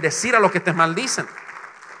 puedes bendecir a los que te maldicen.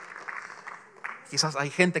 Quizás hay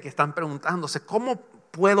gente que están preguntándose, ¿cómo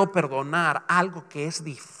puedo perdonar algo que es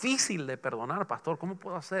difícil de perdonar, pastor? ¿Cómo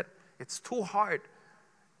puedo hacer? It's too hard.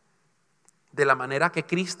 De la manera que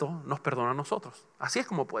Cristo nos perdona a nosotros. Así es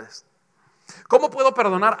como puedes. ¿Cómo puedo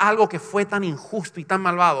perdonar algo que fue tan injusto y tan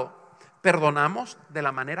malvado? Perdonamos de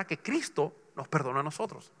la manera que Cristo nos perdona a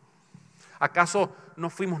nosotros. ¿Acaso no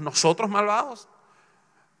fuimos nosotros malvados?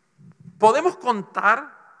 ¿Podemos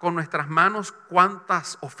contar con nuestras manos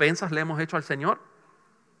cuántas ofensas le hemos hecho al Señor?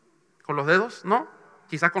 ¿Con los dedos? No.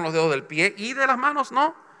 Quizás con los dedos del pie y de las manos,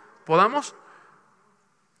 no. Podamos.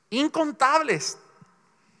 Incontables.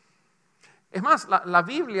 Es más, la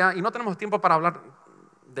Biblia, y no tenemos tiempo para hablar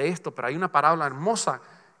de esto, pero hay una parábola hermosa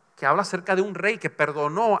que habla acerca de un rey que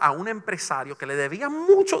perdonó a un empresario que le debía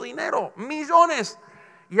mucho dinero, millones.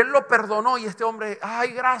 Y él lo perdonó y este hombre,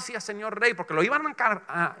 ay, gracias, señor rey, porque lo iban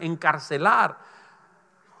a encarcelar.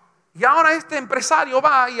 Y ahora este empresario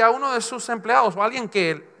va y a uno de sus empleados o a alguien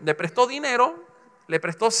que le prestó dinero, le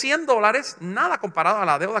prestó $100, nada comparado a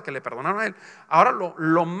la deuda que le perdonaron a él. Ahora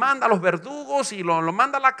lo manda a los verdugos y lo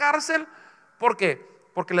manda a la cárcel. ¿Por qué?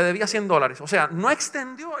 Porque le debía $100. O sea, no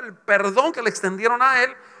extendió el perdón que le extendieron a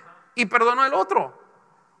él y perdonó al otro.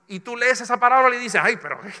 Y tú lees esa parábola y dices, ay,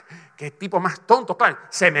 pero qué tipo más tonto, claro,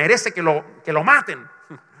 se merece que lo maten.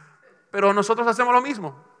 Pero nosotros hacemos lo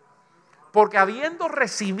mismo. Porque habiendo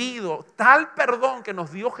recibido tal perdón que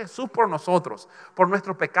nos dio Jesús por nosotros, por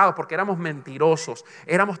nuestros pecados, porque éramos mentirosos,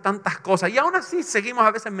 éramos tantas cosas, y aún así seguimos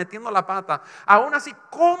a veces metiendo la pata, aún así,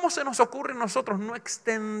 ¿cómo se nos ocurre a nosotros no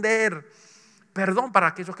extender perdón para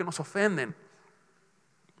aquellos que nos ofenden?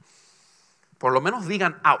 Por lo menos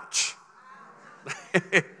digan ouch.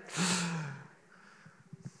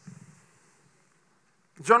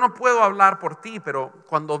 Yo no puedo hablar por ti, pero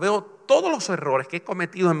cuando veo todos los errores que he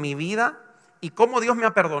cometido en mi vida y cómo Dios me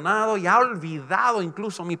ha perdonado y ha olvidado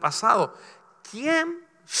incluso mi pasado, ¿quién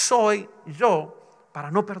soy yo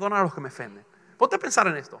para no perdonar a los que me ofenden? Ponte a pensar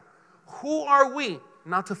en esto. Who are we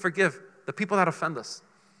not to forgive the people that offend us?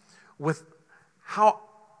 With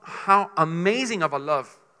how amazing of a love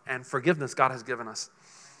and forgiveness God has given us.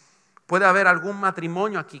 Puede haber algún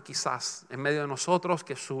matrimonio aquí quizás en medio de nosotros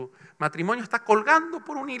que su matrimonio está colgando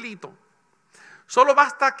por un hilito. Solo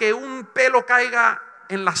basta que un pelo caiga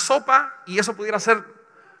en la sopa y eso pudiera ser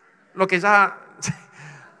lo que ya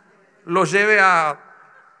lo lleve a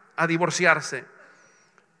divorciarse.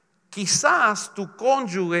 Quizás tu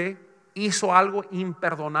cónyuge hizo algo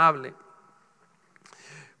imperdonable.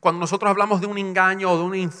 Cuando nosotros hablamos de un engaño o de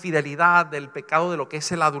una infidelidad, del pecado de lo que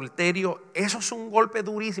es el adulterio, eso es un golpe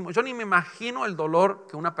durísimo. Yo ni me imagino el dolor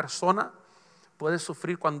que una persona puede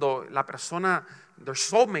sufrir cuando la persona, their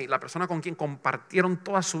soulmate, la persona con quien compartieron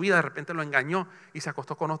toda su vida, de repente lo engañó y se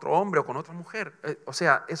acostó con otro hombre o con otra mujer. O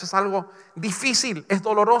sea, eso es algo difícil, es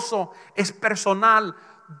doloroso, es personal,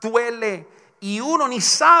 duele y uno ni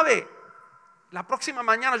sabe. La próxima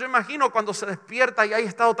mañana, yo imagino cuando se despierta y ahí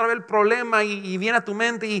está otra vez el problema y viene a tu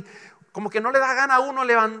mente y como que no le da gana a uno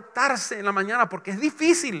levantarse en la mañana porque es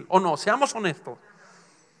difícil, ¿o no? Seamos honestos.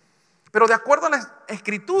 Pero de acuerdo a las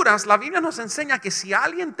Escrituras, la Biblia nos enseña que si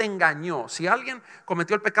alguien te engañó, si alguien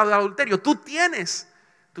cometió el pecado del adulterio, tú tienes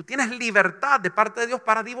libertad de parte de Dios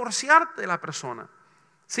para divorciarte de la persona.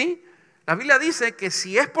 ¿Sí? La Biblia dice que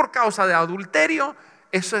si es por causa de adulterio,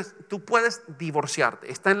 tú puedes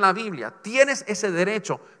divorciarte, está en la Biblia, tienes ese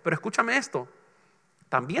derecho, pero escúchame esto,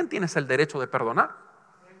 también tienes el derecho de perdonar.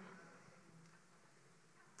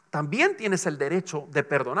 También tienes el derecho de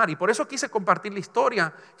perdonar y por eso quise compartir la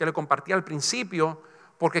historia que le compartí al principio,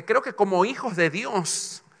 porque creo que como hijos de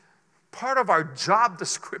Dios, part of our job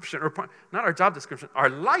description, or not our job description,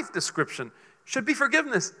 our life description should be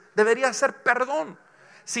forgiveness, debería ser perdón.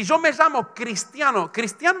 Si yo me llamo cristiano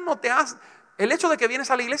no te hace. El hecho de que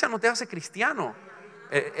vienes a la iglesia no te hace cristiano.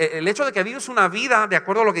 El hecho de que vives una vida de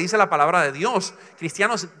acuerdo a lo que dice la palabra de Dios.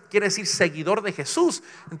 Cristiano quiere decir seguidor de Jesús.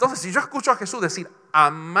 Entonces, si yo escucho a Jesús decir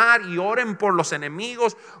amar y oren por los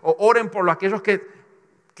enemigos o oren por aquellos que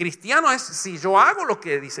Cristiano es si yo hago lo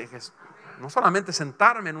que dice Jesús. No solamente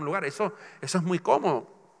sentarme en un lugar, eso es muy cómodo.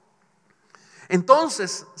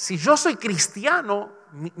 Entonces, si yo soy cristiano,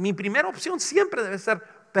 mi primera opción siempre debe ser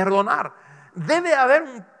perdonar. Debe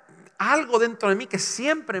haber algo dentro de mí que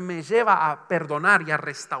siempre me lleva a perdonar y a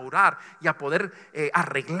restaurar y a poder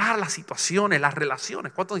arreglar las situaciones, las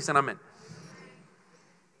relaciones. ¿Cuántos dicen amén?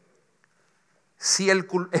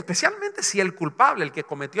 Especialmente si el culpable, el que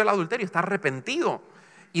cometió el adulterio, está arrepentido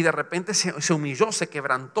y de repente se humilló, se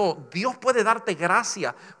quebrantó, Dios puede darte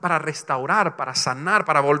gracia para restaurar, para sanar,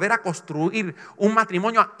 para volver a construir un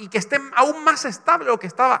matrimonio y que esté aún más estable de lo que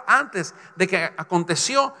estaba antes de que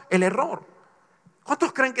aconteció el error.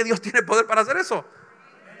 ¿Cuántos creen que Dios tiene poder para hacer eso?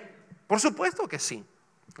 Por supuesto que sí.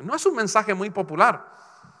 No es un mensaje muy popular.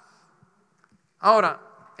 Ahora,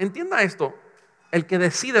 entienda esto: el que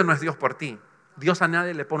decide no es Dios por ti. Dios a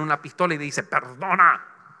nadie le pone una pistola y le dice perdona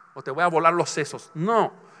o te voy a volar los sesos.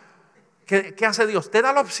 No. ¿Qué hace Dios? Te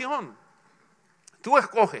da la opción. Tú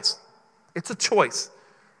escoges. It's a choice.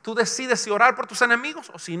 Tú decides si orar por tus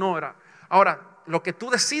enemigos o si no orar. Ahora, lo que tú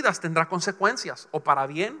decidas tendrá consecuencias, o para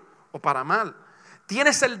bien o para mal.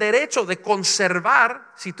 Tienes el derecho de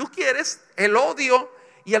conservar, si tú quieres, el odio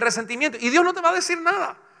y el resentimiento. Y Dios no te va a decir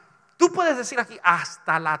nada. Tú puedes decir aquí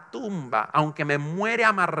hasta la tumba, aunque me muere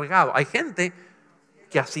amargado. Hay gente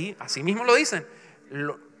que así mismo lo dicen.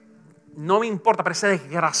 No me importa, pero ese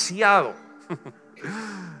desgraciado,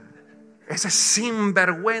 ese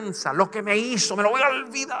sinvergüenza, lo que me hizo, me lo voy a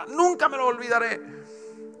olvidar, nunca me lo olvidaré.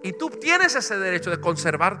 Y tú tienes ese derecho de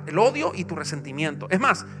conservar el odio y tu resentimiento. Es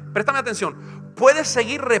más, préstame atención, puedes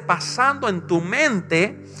seguir repasando en tu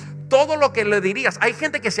mente todo lo que le dirías. Hay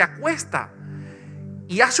gente que se acuesta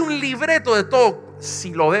y hace un libreto de todo.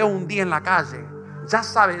 Si lo veo un día en la calle, ya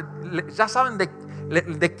saben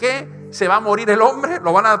de qué se va a morir el hombre,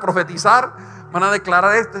 lo van a profetizar, van a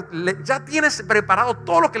declarar esto. Ya tienes preparado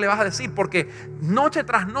todo lo que le vas a decir, porque noche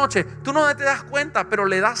tras noche tú no te das cuenta, pero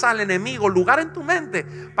le das al enemigo lugar en tu mente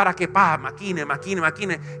para que maquine.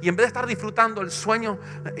 Y en vez de estar disfrutando el sueño,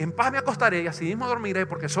 en paz me acostaré y así mismo dormiré,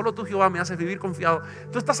 porque solo tú, Jehová, me haces vivir confiado.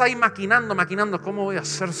 Tú estás ahí maquinando. ¿Cómo voy a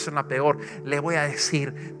hacerse la peor? Le voy a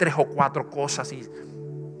decir 3 o 4 cosas y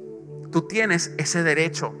tú tienes ese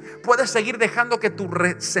derecho. Puedes seguir dejando que tu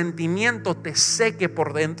resentimiento te seque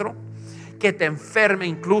por dentro, que te enferme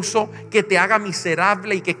incluso, que te haga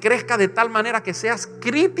miserable y que crezca de tal manera que seas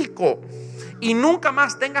crítico y nunca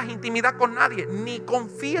más tengas intimidad con nadie, ni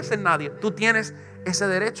confíes en nadie. Tú tienes ese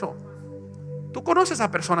derecho. ¿Tú conoces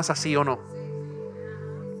a personas así o no?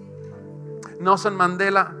 Nelson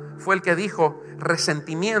Mandela fue el que dijo: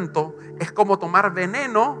 resentimiento es como tomar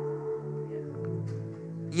veneno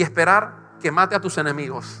y esperar que mate a tus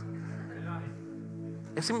enemigos.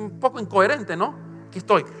 Es un poco incoherente, ¿no? Aquí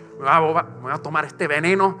estoy, me voy a tomar este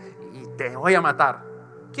veneno y te voy a matar.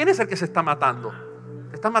 ¿Quién es el que se está matando?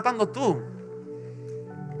 Te estás matando tú.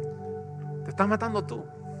 Te estás matando tú.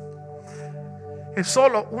 Es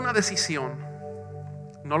solo una decisión.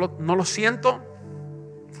 No lo siento,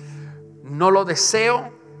 no lo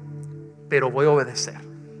deseo, pero voy a obedecer.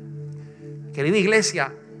 Querida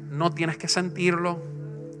iglesia, no tienes que sentirlo.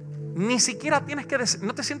 Ni siquiera tienes que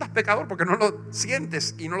no te sientas pecador porque no lo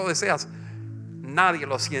sientes y no lo deseas. Nadie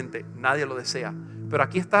lo siente, nadie lo desea. Pero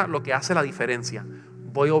aquí está lo que hace la diferencia.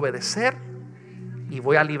 Voy a obedecer y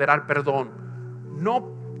voy a liberar perdón.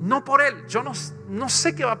 No por él. Yo no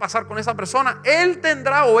sé qué va a pasar con esa persona. Él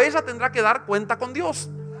tendrá o ella tendrá que dar cuenta con Dios.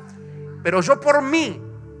 Pero yo por mí,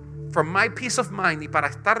 for my peace of mind, y para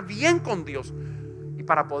estar bien con Dios, y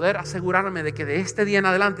para poder asegurarme de que de este día en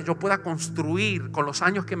adelante yo pueda construir con los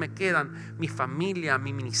años que me quedan mi familia,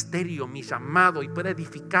 mi ministerio, mi llamado, y pueda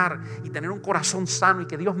edificar y tener un corazón sano y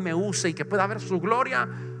que Dios me use y que pueda ver su gloria,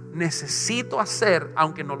 necesito hacer,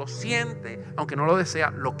 aunque no lo siente, aunque no lo desea,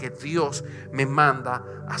 lo que Dios me manda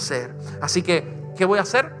hacer. Así que, ¿qué voy a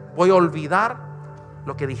hacer? Voy a olvidar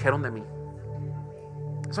lo que dijeron de mí.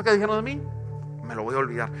 Eso que dijeron de mí, me lo voy a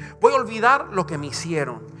olvidar. Voy a olvidar lo que me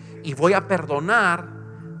hicieron y voy a perdonar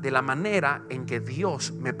de la manera en que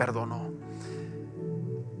Dios me perdonó.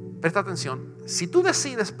 Presta atención. Si tú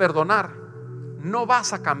decides perdonar, no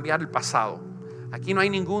vas a cambiar el pasado. Aquí no hay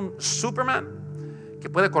ningún Superman que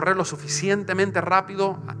puede correr lo suficientemente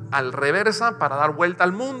rápido al reversa para dar vuelta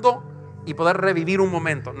al mundo y poder revivir un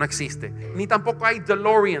momento. No existe. Ni tampoco hay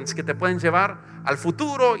DeLoreans que te pueden llevar al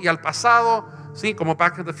futuro y al pasado, ¿sí? Como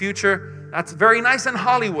Back to the Future. That's very nice in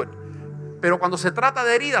Hollywood. Pero cuando se trata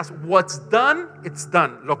de heridas, what's done, it's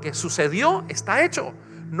done. Lo que sucedió está hecho.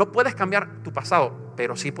 No puedes cambiar tu pasado,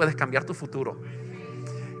 pero sí puedes cambiar tu futuro.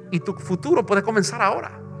 Y tu futuro puede comenzar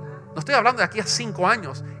ahora. No estoy hablando de aquí a 5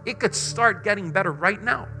 años. It could start getting better right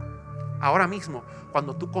now. Ahora mismo,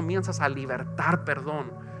 cuando tú comienzas a libertar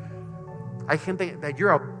perdón. Hay gente that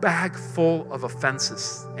you're a bag full of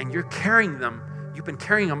offenses and you're carrying them. You've been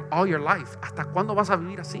carrying them all your life. ¿Hasta cuándo vas a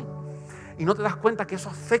vivir así? Y no te das cuenta que eso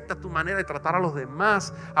afecta tu manera de tratar a los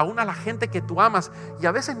demás, aún a la gente que tú amas. Y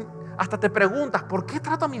a veces hasta te preguntas, ¿por qué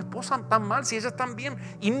trato a mi esposa tan mal si ella está tan bien?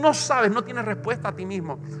 Y no sabes, no tienes respuesta a ti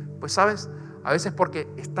mismo. Pues sabes, a veces porque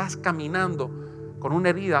estás caminando con una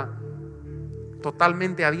herida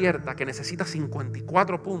totalmente abierta que necesita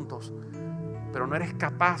 54 puntos, pero no eres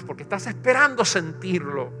capaz porque estás esperando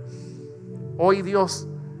sentirlo. Hoy Dios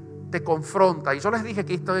te confronta, y yo les dije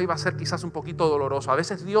que esto iba a ser quizás un poquito doloroso. A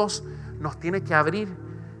veces Dios nos tiene que abrir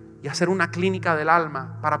y hacer una clínica del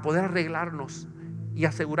alma para poder arreglarnos y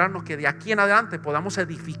asegurarnos que de aquí en adelante podamos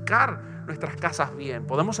edificar nuestras casas bien,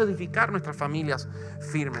 podamos edificar nuestras familias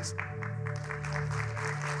firmes.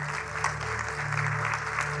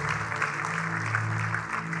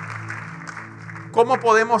 ¿Cómo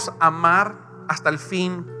podemos amar hasta el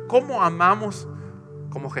fin? ¿Cómo amamos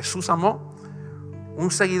como Jesús amó?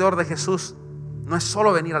 Un seguidor de Jesús no es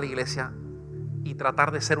solo venir a la iglesia y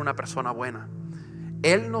tratar de ser una persona buena.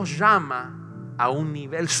 Él nos llama a un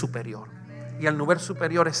nivel superior. Y el nivel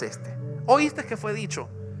superior es este. ¿Oíste que fue dicho?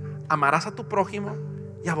 Amarás a tu prójimo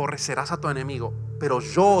y aborrecerás a tu enemigo. Pero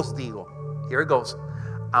yo os digo, here it goes,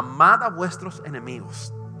 amad a vuestros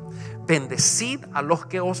enemigos, bendecid a los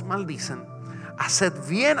que os maldicen, haced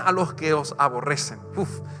bien a los que os aborrecen.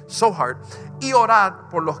 So hard. Y orad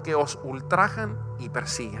por los que os ultrajan y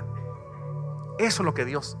persiguen. Eso es lo que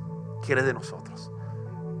Dios quiere de nosotros.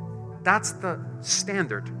 That's the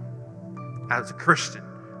standard as a Christian.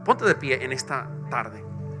 Ponte de pie en esta tarde.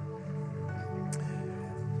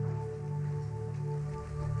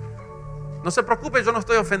 No se preocupe, yo no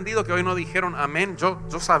estoy ofendido que hoy no dijeron amén. Yo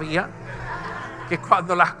sabía que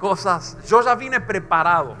cuando las cosas, yo ya vine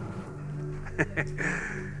preparado.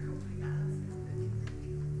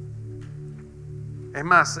 Es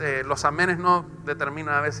más, los amenes no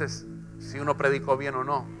determinan a veces si uno predicó bien o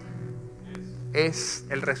no. Es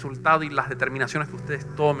el resultado y las determinaciones que ustedes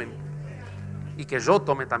tomen y que yo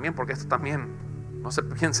tome también, porque esto también, no se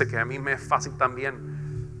piense que a mí me es fácil también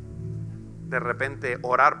de repente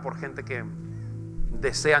orar por gente que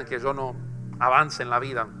desean que yo no avance en la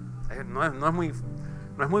vida. No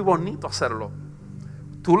es muy bonito hacerlo.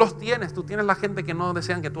 Tú tienes la gente que no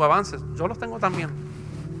desean que tú avances. Yo los tengo también.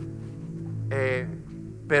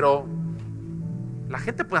 Pero la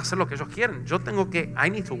gente puede hacer lo que ellos quieren. Yo tengo que, I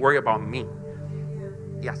need to worry about me.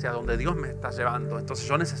 Y hacia donde Dios me está llevando. Entonces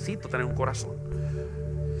yo necesito tener un corazón.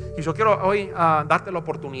 Y yo quiero hoy darte la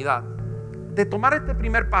oportunidad de tomar este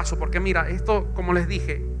primer paso. Porque mira, esto, como les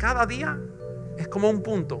dije, cada día es como un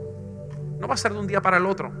punto. No va a ser de un día para el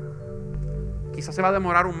otro. Quizás se va a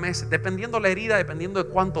demorar un mes, dependiendo la herida, dependiendo de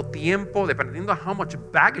cuánto tiempo, dependiendo de how much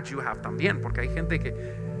baggage you have también, porque hay gente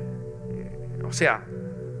que,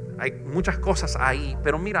 hay muchas cosas ahí,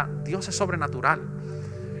 pero mira, Dios es sobrenatural.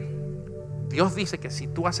 Dios dice que si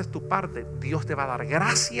tú haces tu parte, Dios te va a dar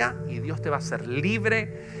gracia y Dios te va a hacer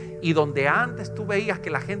libre. Y donde antes tú veías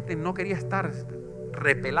que la gente no quería estar,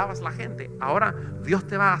 repelabas la gente, ahora Dios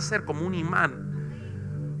te va a hacer como un imán.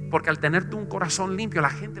 Porque al tener tú un corazón limpio, la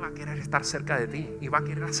gente va a querer estar cerca de ti y va a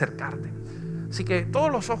querer acercarte. Así que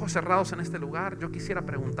todos los ojos cerrados en este lugar, yo quisiera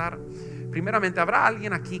preguntar, primeramente, ¿habrá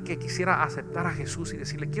alguien aquí que quisiera aceptar a Jesús y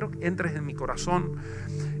decirle, quiero que entres en mi corazón?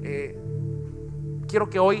 Quiero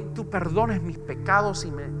que hoy tú perdones mis pecados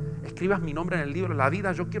y me escribas mi nombre en el libro de la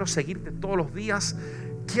vida. Yo quiero seguirte todos los días.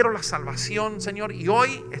 Quiero la salvación, Señor, y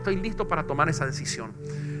hoy estoy listo para tomar esa decisión.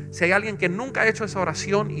 Si hay alguien que nunca ha hecho esa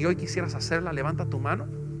oración y hoy quisieras hacerla, levanta tu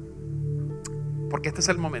mano. Porque este es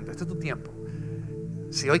el momento, este es tu tiempo.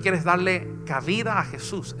 Si hoy quieres darle cabida a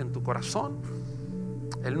Jesús en tu corazón,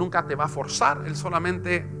 Él nunca te va a forzar. Él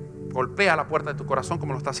solamente golpea la puerta de tu corazón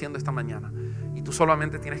como lo está haciendo esta mañana. Y tú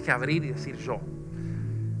solamente tienes que abrir y decir yo.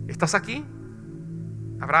 ¿Estás aquí?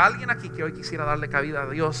 ¿Habrá alguien aquí que hoy quisiera darle cabida a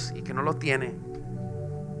Dios y que no lo tiene?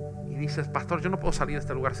 Y dices, pastor, yo no puedo salir de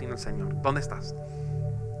este lugar sin el Señor. ¿Dónde estás?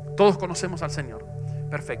 Todos conocemos al Señor.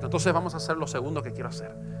 Perfecto, entonces vamos a hacer lo segundo que quiero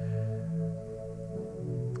hacer.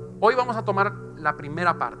 Hoy vamos a tomar la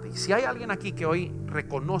primera parte. Y si hay alguien aquí que hoy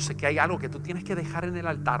reconoce que hay algo que tú tienes que dejar en el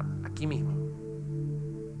altar, aquí mismo,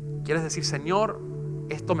 quieres decir, Señor,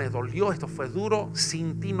 esto me dolió, esto fue duro,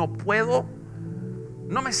 sin ti no puedo,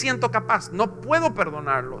 no me siento capaz, no puedo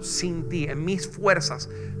perdonarlo sin ti, en mis fuerzas,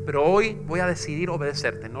 pero hoy voy a decidir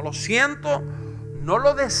obedecerte. No lo siento, no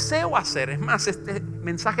lo deseo hacer. Es más, este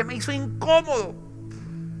mensaje me hizo incómodo,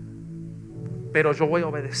 pero yo voy a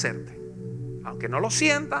obedecerte. aunque no lo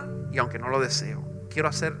sienta y aunque no lo deseo. Quiero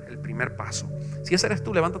hacer el primer paso. Si ese eres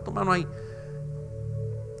tú, levanta tu mano ahí.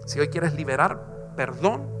 Si hoy quieres liberar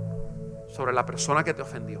perdón sobre la persona que te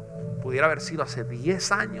ofendió, pudiera haber sido hace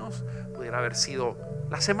 10 años, pudiera haber sido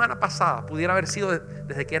la semana pasada, pudiera haber sido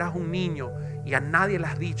desde que eras un niño y a nadie le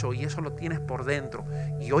has dicho y eso lo tienes por dentro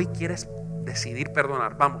y hoy quieres decidir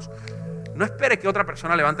perdonar. Vamos, no espere que otra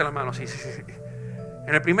persona levante la mano. Sí.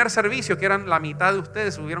 En el primer servicio, que eran la mitad de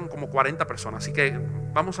ustedes, hubieron como 40 personas. Así que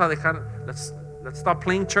vamos a dejar, let's stop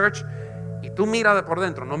playing church. Y tú mira de por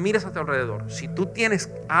dentro, no mires a tu alrededor. Si tú tienes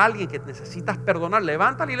a alguien que necesitas perdonar,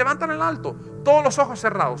 levántale y levántale en alto. Todos los ojos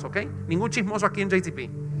cerrados, ¿ok? Ningún chismoso aquí en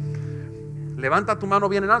JTP. Levanta tu mano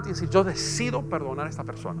bien en alto y decir: yo decido perdonar a esta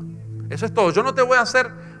persona. Eso es todo. Yo no te voy a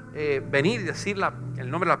hacer venir y decir el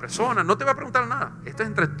nombre de la persona. No te voy a preguntar nada. Esto es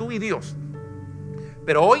entre tú y Dios.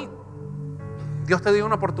 Pero hoy Dios te dio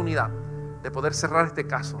una oportunidad de poder cerrar este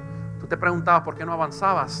caso. Tú te preguntabas por qué no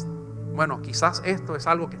avanzabas. Bueno, quizás esto es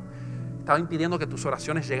algo que estaba impidiendo que tus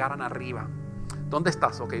oraciones llegaran arriba. ¿Dónde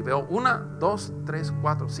estás? Ok, veo 1, 2, 3,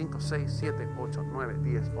 4, 5, 6, 7, 8, 9,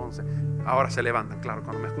 10, 11. Ahora se levantan, claro,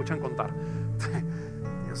 cuando me escuchan contar.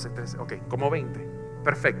 Yo sé, 13, ok, como 20.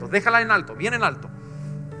 Perfecto, déjala en alto, bien en alto.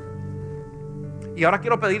 Y ahora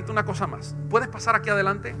quiero pedirte una cosa más. ¿Puedes pasar aquí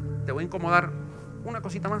adelante? Te voy a incomodar una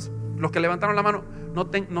cosita más. Los que levantaron la mano, no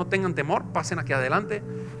tengan temor, pasen aquí adelante.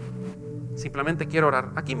 Simplemente quiero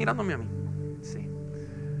orar. Aquí mirándome a mí. Sí.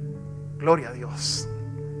 Gloria a Dios.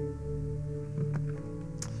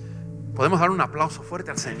 Podemos dar un aplauso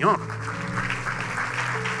fuerte al Señor.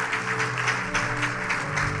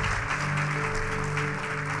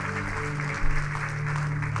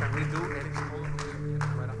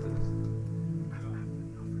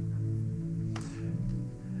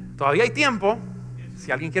 Todavía hay tiempo.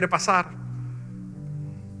 Si alguien quiere pasar,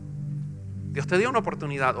 Dios te dio una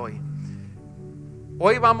oportunidad hoy.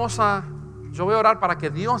 Hoy yo voy a orar para que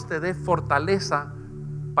Dios te dé fortaleza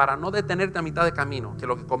para no detenerte a mitad de camino, que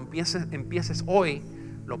lo que empieces hoy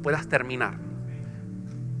lo puedas terminar.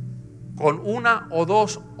 Con 1 o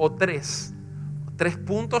 2 o 3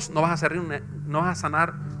 puntos no vas a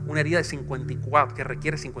sanar una herida de 54 que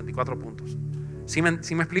requiere 54 puntos. ¿Sí me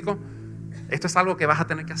explico? Esto es algo que vas a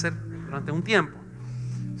tener que hacer durante un tiempo.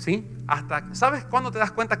 ¿Sí? ¿Sabes cuándo te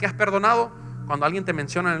das cuenta que has perdonado? Cuando alguien te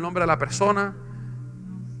menciona el nombre de la persona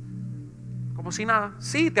como si nada.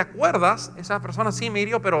 Sí, te acuerdas, esa persona sí me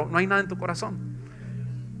hirió, pero no hay nada en tu corazón.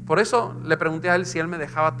 Por eso le pregunté a él si él me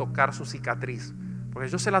dejaba tocar su cicatriz, porque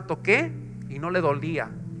yo se la toqué y no le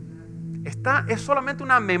dolía. Es solamente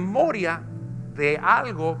una memoria de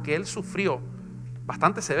algo que él sufrió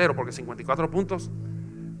bastante severo, porque 54 puntos,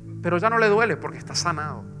 pero ya no le duele porque está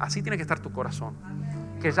sanado. Así tiene que estar tu corazón.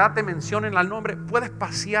 Que ya te mencionen el nombre, puedes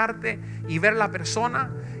pasearte y ver la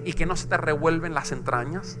persona y que no se te revuelven las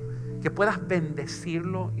entrañas, que puedas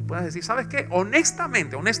bendecirlo y puedas decir: ¿sabes qué?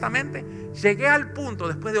 Honestamente, llegué al punto,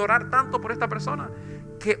 después de orar tanto por esta persona,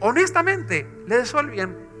 que honestamente le deseo el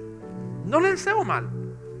bien. No le deseo mal.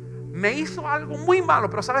 Me hizo algo muy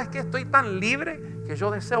malo, pero ¿sabes qué? Estoy tan libre que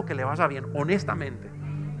yo deseo que le vaya bien. Honestamente,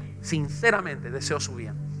 sinceramente deseo su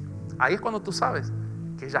bien. Ahí es cuando tú sabes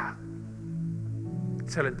que ya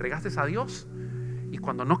se lo entregaste a Dios, y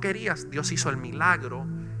cuando no querías, Dios hizo el milagro,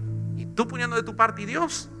 y tú poniendo de tu parte y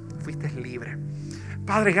Dios, fuiste libre.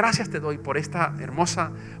 Padre, gracias te doy por esta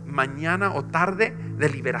hermosa mañana o tarde de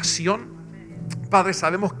liberación. Padre,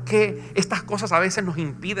 sabemos que estas cosas a veces nos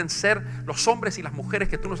impiden ser los hombres y las mujeres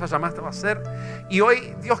que tú nos has llamado a ser, y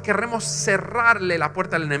hoy, Dios, queremos cerrarle la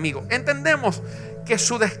puerta al enemigo. Entendemos que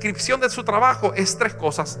su descripción de su trabajo es 3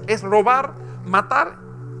 cosas: es robar,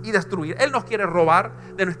 matar y destruir. Él nos quiere robar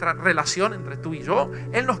de nuestra relación entre tú y yo.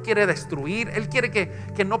 Él nos quiere destruir. Él quiere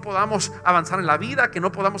que no podamos avanzar en la vida, que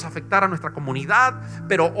no podamos afectar a nuestra comunidad.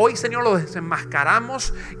 Pero hoy, Señor, lo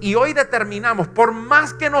desenmascaramos y hoy determinamos, por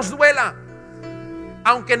más que nos duela,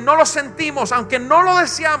 aunque no lo sentimos, aunque no lo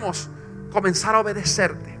deseamos, comenzar a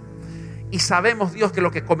obedecerte. Y sabemos, Dios, que lo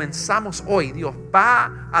que comenzamos hoy, Dios,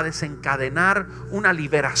 va a desencadenar una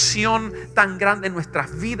liberación tan grande en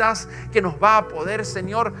nuestras vidas, que nos va a poder,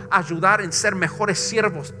 Señor, ayudar en ser mejores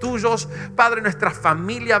siervos tuyos. Padre, nuestra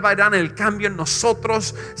familia verá el cambio en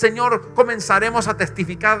nosotros. Señor, comenzaremos a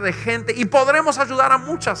testificar de gente y podremos ayudar a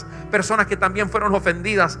muchas personas que también fueron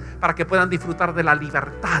ofendidas, para que puedan disfrutar de la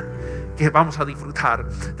libertad que vamos a disfrutar.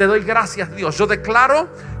 Te doy gracias, Dios. Yo declaro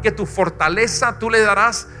que tu fortaleza tú le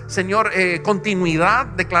darás, Señor, continuidad.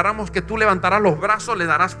 Declaramos que tú levantarás los brazos, le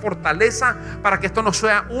darás fortaleza para que esto no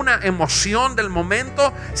sea una emoción del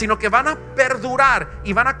momento, sino que van a perdurar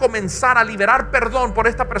y van a comenzar a liberar perdón por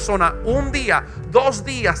esta persona. 1 día, 2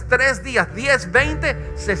 días, 3 días, 10,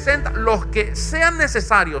 20, 60, los que sean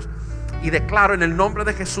necesarios. Y declaro en el nombre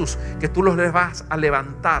de Jesús que tú los vas a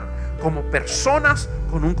levantar como personas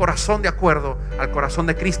con un corazón de acuerdo al corazón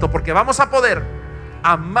de Cristo, porque vamos a poder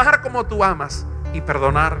amar como tú amas y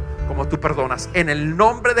perdonar como tú perdonas. En el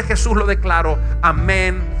nombre de Jesús lo declaro.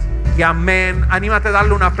 Amén y amén. Anímate a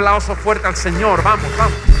darle un aplauso fuerte al Señor. Vamos,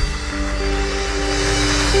 vamos.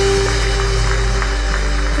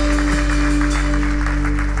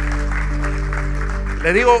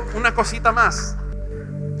 Le digo una cosita más.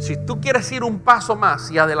 Si tú quieres ir un paso más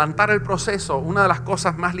y adelantar el proceso, una de las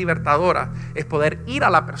cosas más libertadoras es poder ir a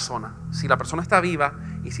la persona, si la persona está viva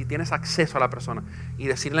y si tienes acceso a la persona, y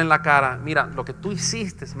decirle en la cara: mira, lo que tú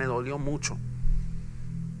hiciste me dolió mucho.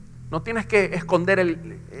 No tienes que esconder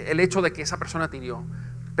el hecho de que esa persona te hirió,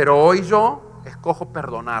 pero hoy yo escojo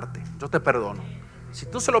perdonarte, yo te perdono. Si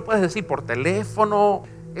tú se lo puedes decir por teléfono,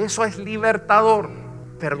 eso es libertador.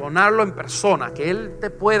 Perdonarlo en persona, que él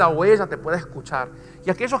te pueda o ella te pueda escuchar.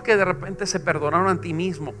 Y aquellos que de repente se perdonaron a ti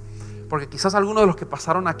mismo, porque quizás algunos de los que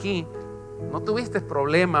pasaron aquí no tuviste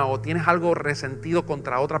problema o tienes algo resentido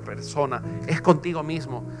contra otra persona, es contigo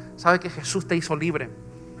mismo. Sabe que Jesús te hizo libre.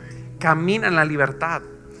 Camina en la libertad.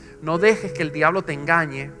 No dejes que el diablo te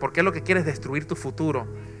engañe, porque es lo que quiere es destruir tu futuro.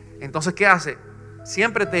 Entonces, ¿qué hace?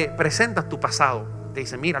 Siempre te presenta tu pasado. Te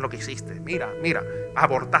dice: mira lo que hiciste, mira,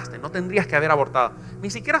 abortaste, no tendrías que haber abortado. Ni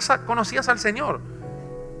siquiera conocías al Señor.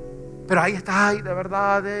 Pero ahí está, ay, de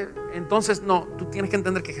verdad. Entonces, no, tú tienes que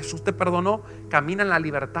entender que Jesús te perdonó. Camina en la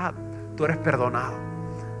libertad. Tú eres perdonado.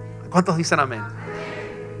 ¿Cuántos dicen amén?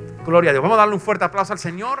 Gloria a Dios. Vamos a darle un fuerte aplauso al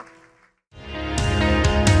Señor.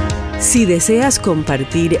 Si deseas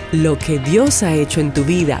compartir lo que Dios ha hecho en tu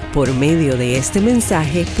vida por medio de este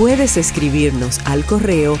mensaje, puedes escribirnos al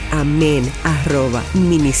correo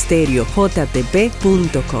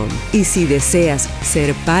amen@ministeriojtp.com. Y si deseas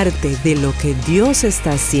ser parte de lo que Dios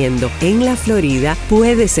está haciendo en la Florida,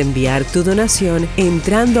 puedes enviar tu donación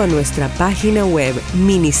entrando a nuestra página web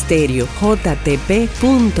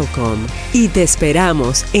ministeriojtp.com. Y te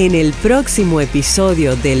esperamos en el próximo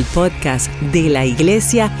episodio del podcast de la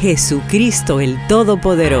Iglesia Jesucristo el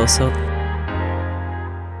Todopoderoso.